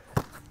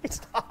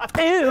 Stop.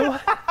 Ew.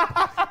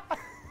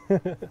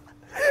 It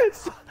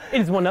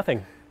is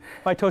 1-0.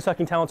 My toe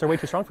sucking talents are way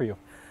too strong for you.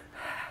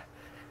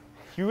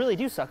 You really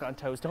do suck on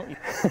toes, don't you?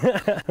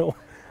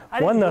 I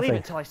didn't 1-0. believe it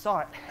until I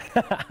saw it.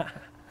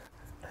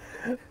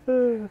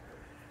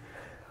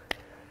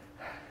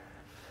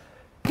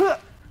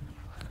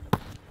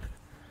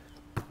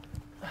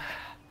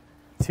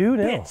 2-0.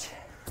 Bitch.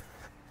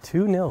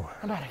 2-0.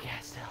 I'm out of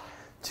gas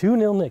still.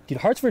 2-0 Nick. Dude,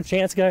 hearts for a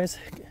chance, guys.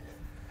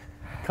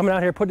 Coming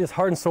out here, putting his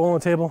heart and soul on the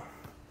table.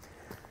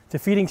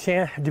 Defeating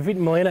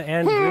Milena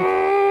and Drew.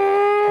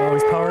 Oh,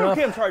 he's powering up.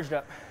 Okay, I'm charged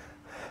up.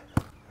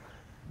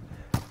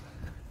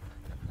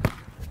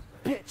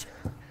 Bitch.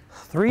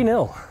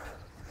 3-0.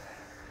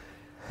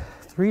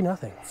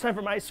 3-0. It's time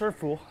for my surf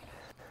fool.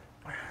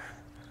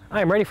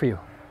 I am ready for you.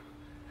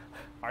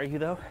 Are you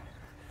though?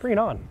 Bring it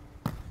on.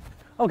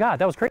 Oh God,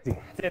 that was crazy.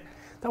 That's it.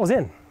 That was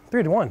in.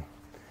 3-1.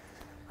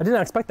 I did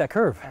not expect that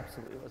curve.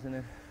 Absolutely wasn't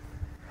in.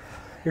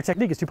 Your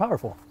technique is too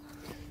powerful.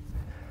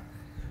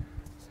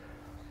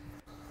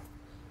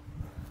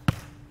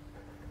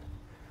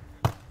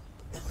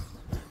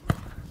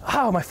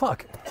 Oh my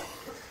fuck.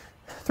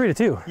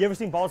 3-2. You ever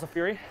seen Balls of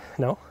Fury?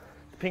 No.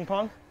 The ping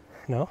pong?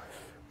 No.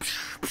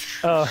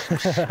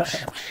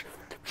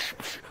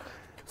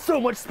 So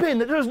much spin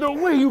that there's no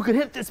way you could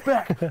hit this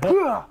back.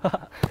 You're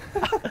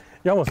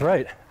almost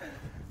right.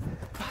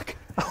 Fuck.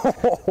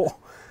 Oh,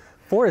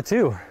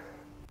 4-2.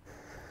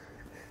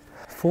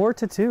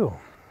 4-2.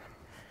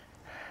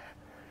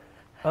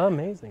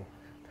 Amazing.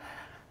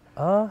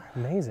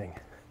 Amazing.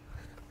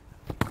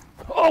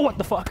 Oh, what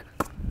the fuck?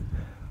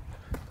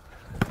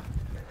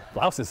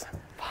 Blouses.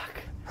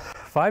 Fuck.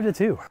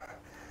 5-2.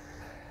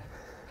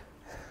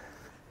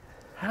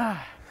 I'm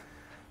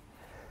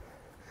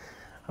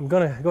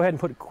gonna go ahead and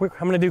put quick.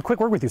 I'm gonna do quick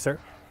work with you, sir.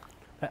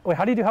 Wait,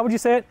 how would you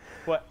say it?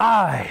 What?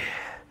 I,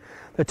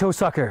 the toe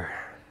sucker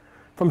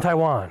from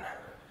Taiwan.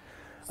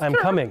 I'm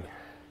coming.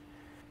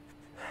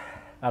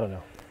 I don't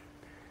know.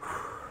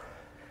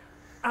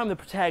 I'm the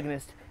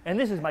protagonist, and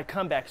this is my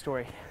comeback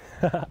story.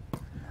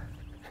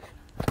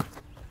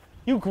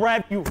 You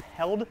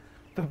held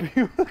the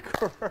Buick.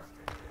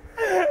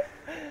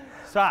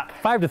 Stop.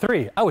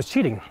 5-3. I was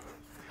cheating.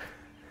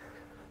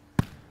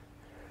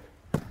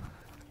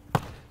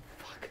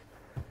 Fuck.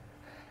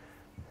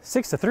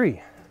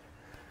 6-3.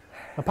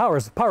 My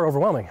power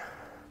overwhelming.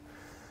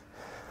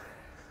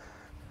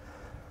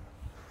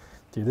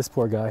 Dude, this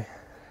poor guy.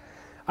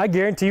 I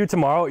guarantee you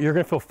tomorrow you're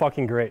gonna feel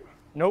fucking great.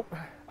 Nope.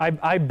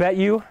 I bet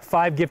you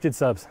 5 gifted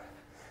subs.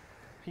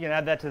 You can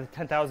add that to the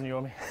 10,000 you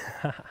owe me.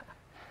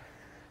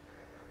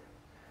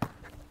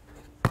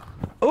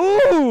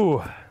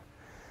 Ooh!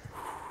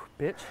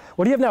 Bitch.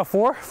 What do you have now?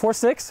 4?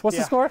 4-6? What's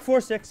the score?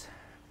 4-6.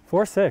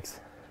 4-6.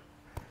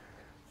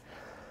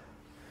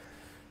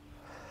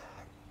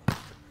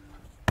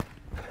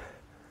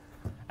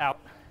 Out.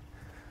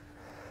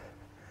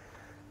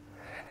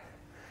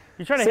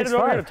 You trying to hit it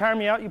over here to tire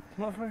me out, you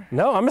motherfucker?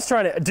 No, I'm just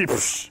trying to. Dude,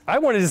 I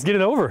want to just get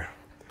it over.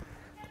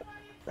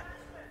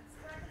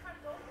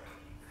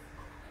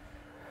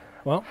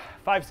 Well,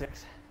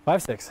 5-6.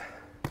 5-6.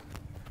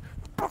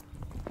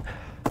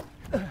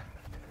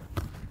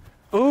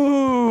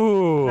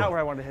 Ooh. Not where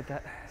I wanted to hit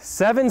that.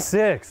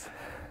 7-6.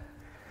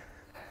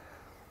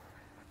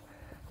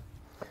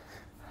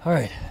 All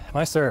right,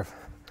 my serve.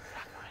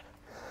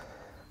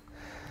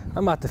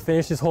 I'm about to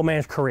finish this whole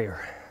man's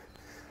career.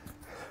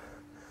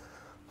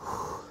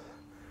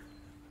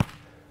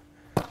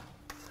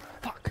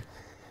 Fuck.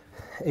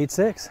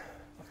 8-6.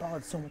 My ball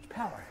had so much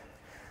power.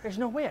 There's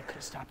no way I could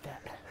have stopped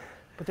that.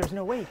 But there's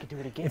no way you could do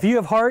it again. If you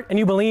have heart and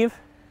you believe,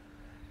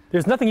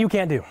 there's nothing you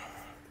can't do.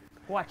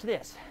 Watch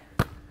this.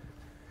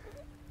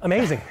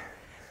 Amazing.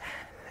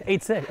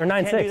 8-6 or 9-6.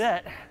 Can't do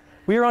that.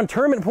 We are on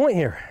tournament point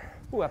here.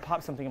 Ooh, I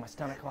popped something in my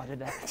stomach while I did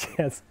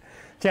that.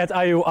 Chance,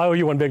 I owe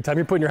you one big time.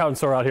 You're putting your heart and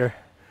soul out here.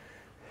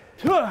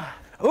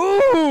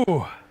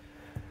 Ooh!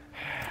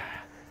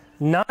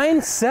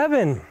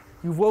 9-7.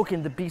 You've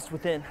woken the beast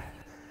within.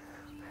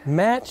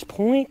 Match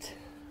point.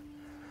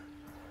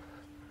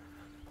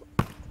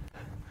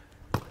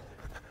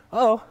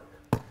 Oh.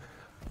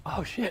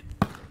 Oh, shit.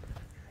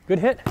 Good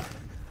hit.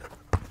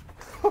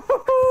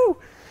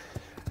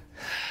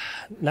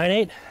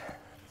 9-8.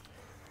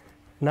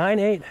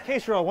 9-8. In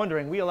case you're all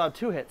wondering, we allowed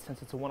 2 hits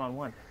since it's a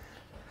one-on-one.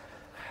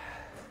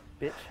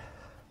 Bitch.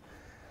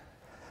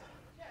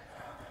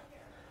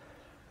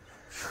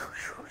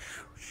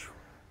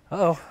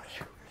 Uh-oh.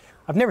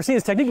 I've never seen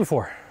this technique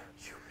before.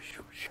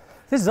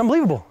 This is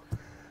unbelievable.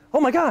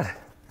 Oh my God.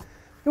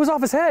 It was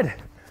off his head.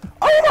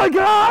 Oh my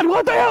God,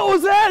 what the hell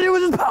was that? It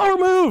was his power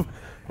move.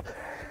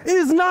 It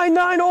is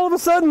 9-9 all of a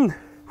sudden.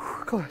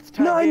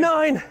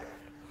 9-9.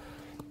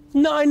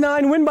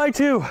 9-9, win by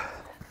 2.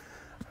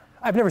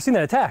 I've never seen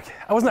that attack.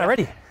 I was not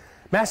ready.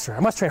 Master, I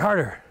must train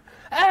harder.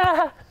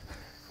 Ah!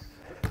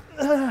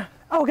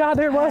 Oh God,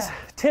 there it was.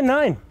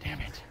 10-9.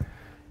 Damn it.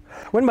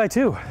 Win by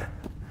 2.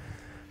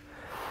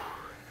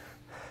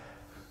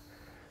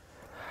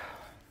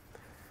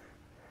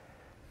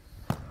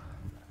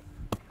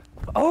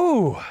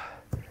 Oh!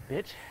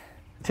 Bitch.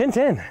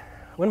 10-10.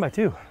 Win by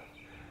 2.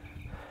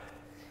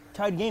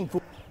 Tied game,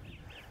 fool.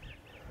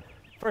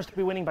 First to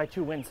be winning by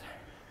 2 wins.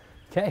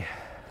 Okay.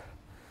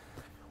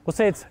 We'll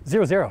say it's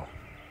 0-0.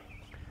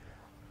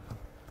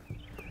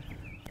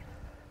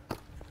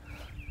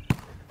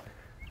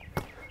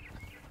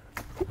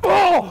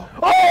 Oh!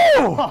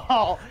 Oh!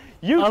 Oh,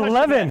 you touched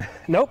 11.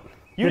 Nope.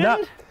 You did not.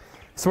 didn't?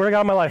 Swear to God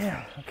on my life.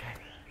 Yeah, okay.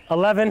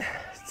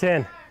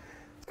 11-10.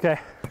 Okay.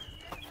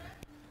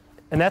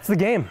 And that's the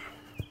game.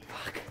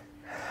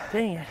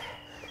 Dang it.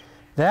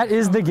 That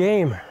is the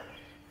game.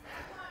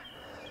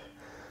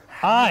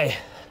 I,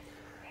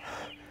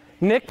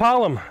 Nick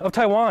Palm of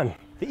Taiwan,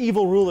 The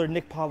evil ruler,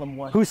 Nick Pollum,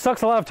 won. who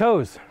sucks a lot of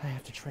toes I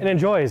have to train. and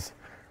enjoys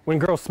when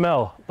girls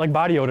smell like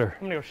body odor,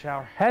 I'm gonna go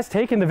shower. has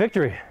taken the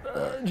victory.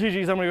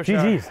 GG's, I'm gonna go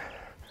shower. GG's.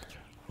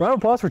 Round of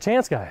applause for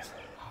Chance, guys.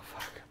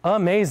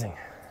 Amazing.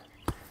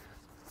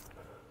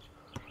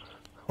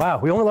 Wow,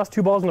 we only lost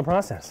 2 balls in the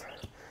process.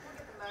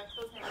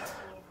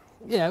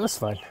 Yeah, it was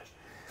fun.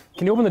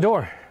 Can you open the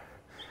door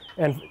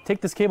and take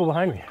this cable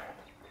behind me?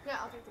 Yeah,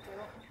 I'll take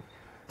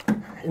the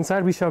cable.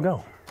 Inside we shall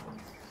go.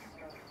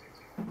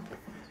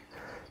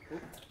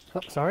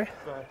 Oh, sorry.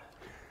 Go ahead.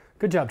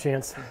 Good job,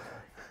 Chance.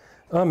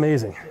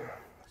 Amazing.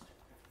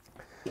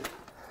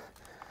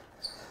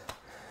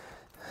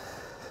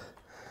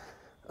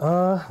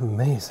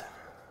 Amazing.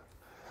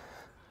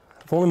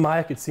 If only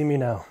Maya could see me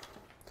now.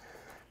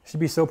 She'd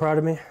be so proud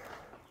of me.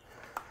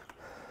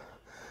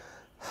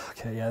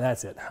 Okay, yeah,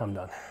 that's it. I'm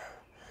done.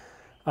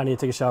 I need to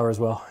take a shower as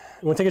well.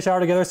 You want to take a shower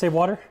together, save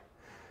water?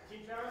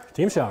 Team shower?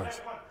 Team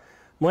showers.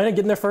 Melena, get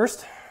in there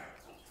first.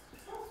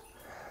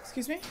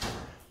 Excuse me?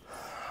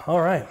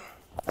 All right.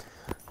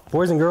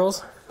 Boys and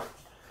girls,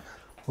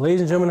 ladies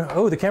and gentlemen.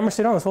 Oh, the camera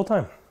stayed on this whole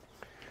time.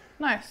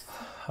 Nice.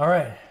 All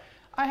right.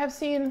 I have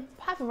seen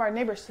half of our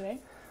neighbors today.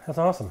 That's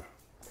awesome.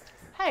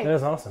 Hey, That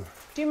is awesome.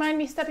 do you mind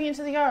me stepping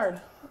into the yard?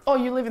 Oh,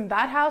 you live in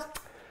that house?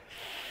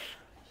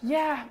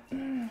 Yeah,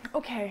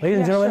 okay. Ladies and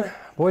yeah, gentlemen, sure.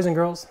 boys and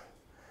girls,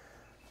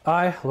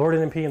 I, Lord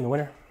NMP, am the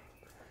winner.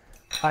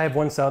 I have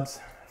 1 subs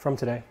from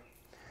today.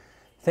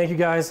 Thank you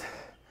guys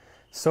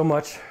so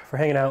much for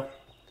hanging out.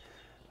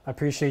 I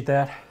appreciate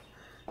that.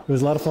 It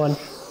was a lot of fun,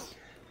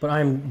 but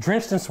I'm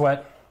drenched in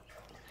sweat,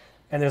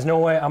 and there's no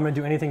way I'm gonna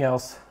do anything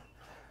else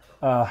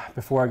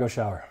before I go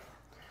shower.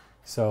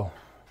 So,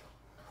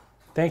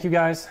 thank you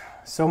guys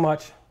so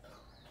much.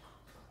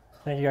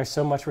 Thank you guys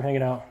so much for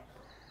hanging out.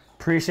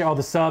 Appreciate all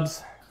the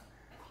subs.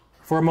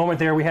 For a moment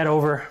there, we had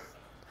over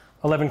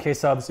 11K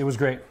subs. It was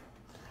great.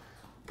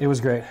 It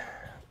was great.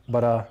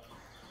 But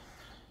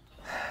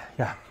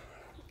yeah,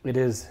 it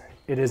is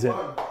it.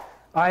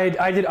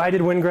 I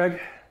did win, Greg.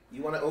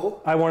 You want it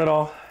all? I won it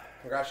all.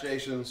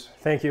 Congratulations.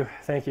 Thank you,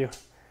 thank you.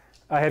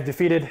 I have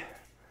defeated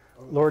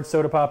Lord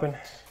Sodapoppin.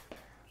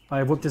 I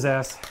have whooped his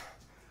ass.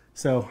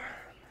 So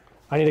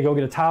I need to go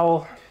get a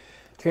towel,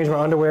 change my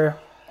underwear,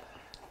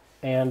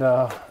 and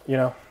you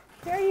know,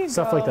 There you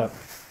stuff go. like that.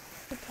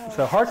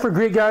 So heart for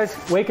Greek, guys,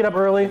 waking up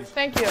early,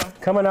 Thank you.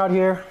 coming out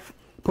here,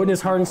 putting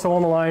his heart and soul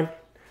on the line.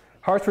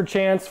 Hearts for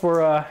Chance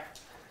for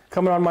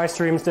coming on my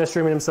stream instead of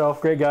streaming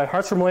himself. Great guy.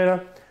 Hearts for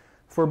Melena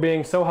for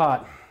being so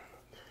hot.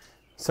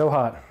 So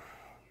hot.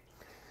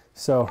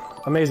 So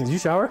amazing. Did you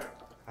shower?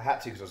 I had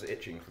to because I was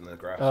itching from the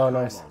grass. Oh,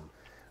 nice.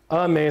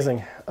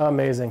 Amazing.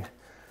 Amazing.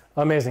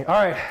 Amazing.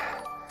 All right.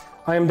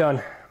 I am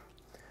done.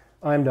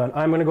 I am done.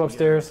 I'm going to go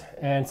upstairs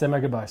and say my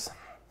goodbyes.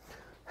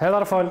 Had a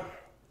lot of fun.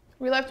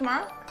 We live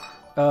tomorrow?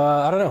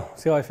 I don't know.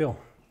 See how I feel.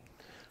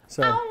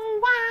 So.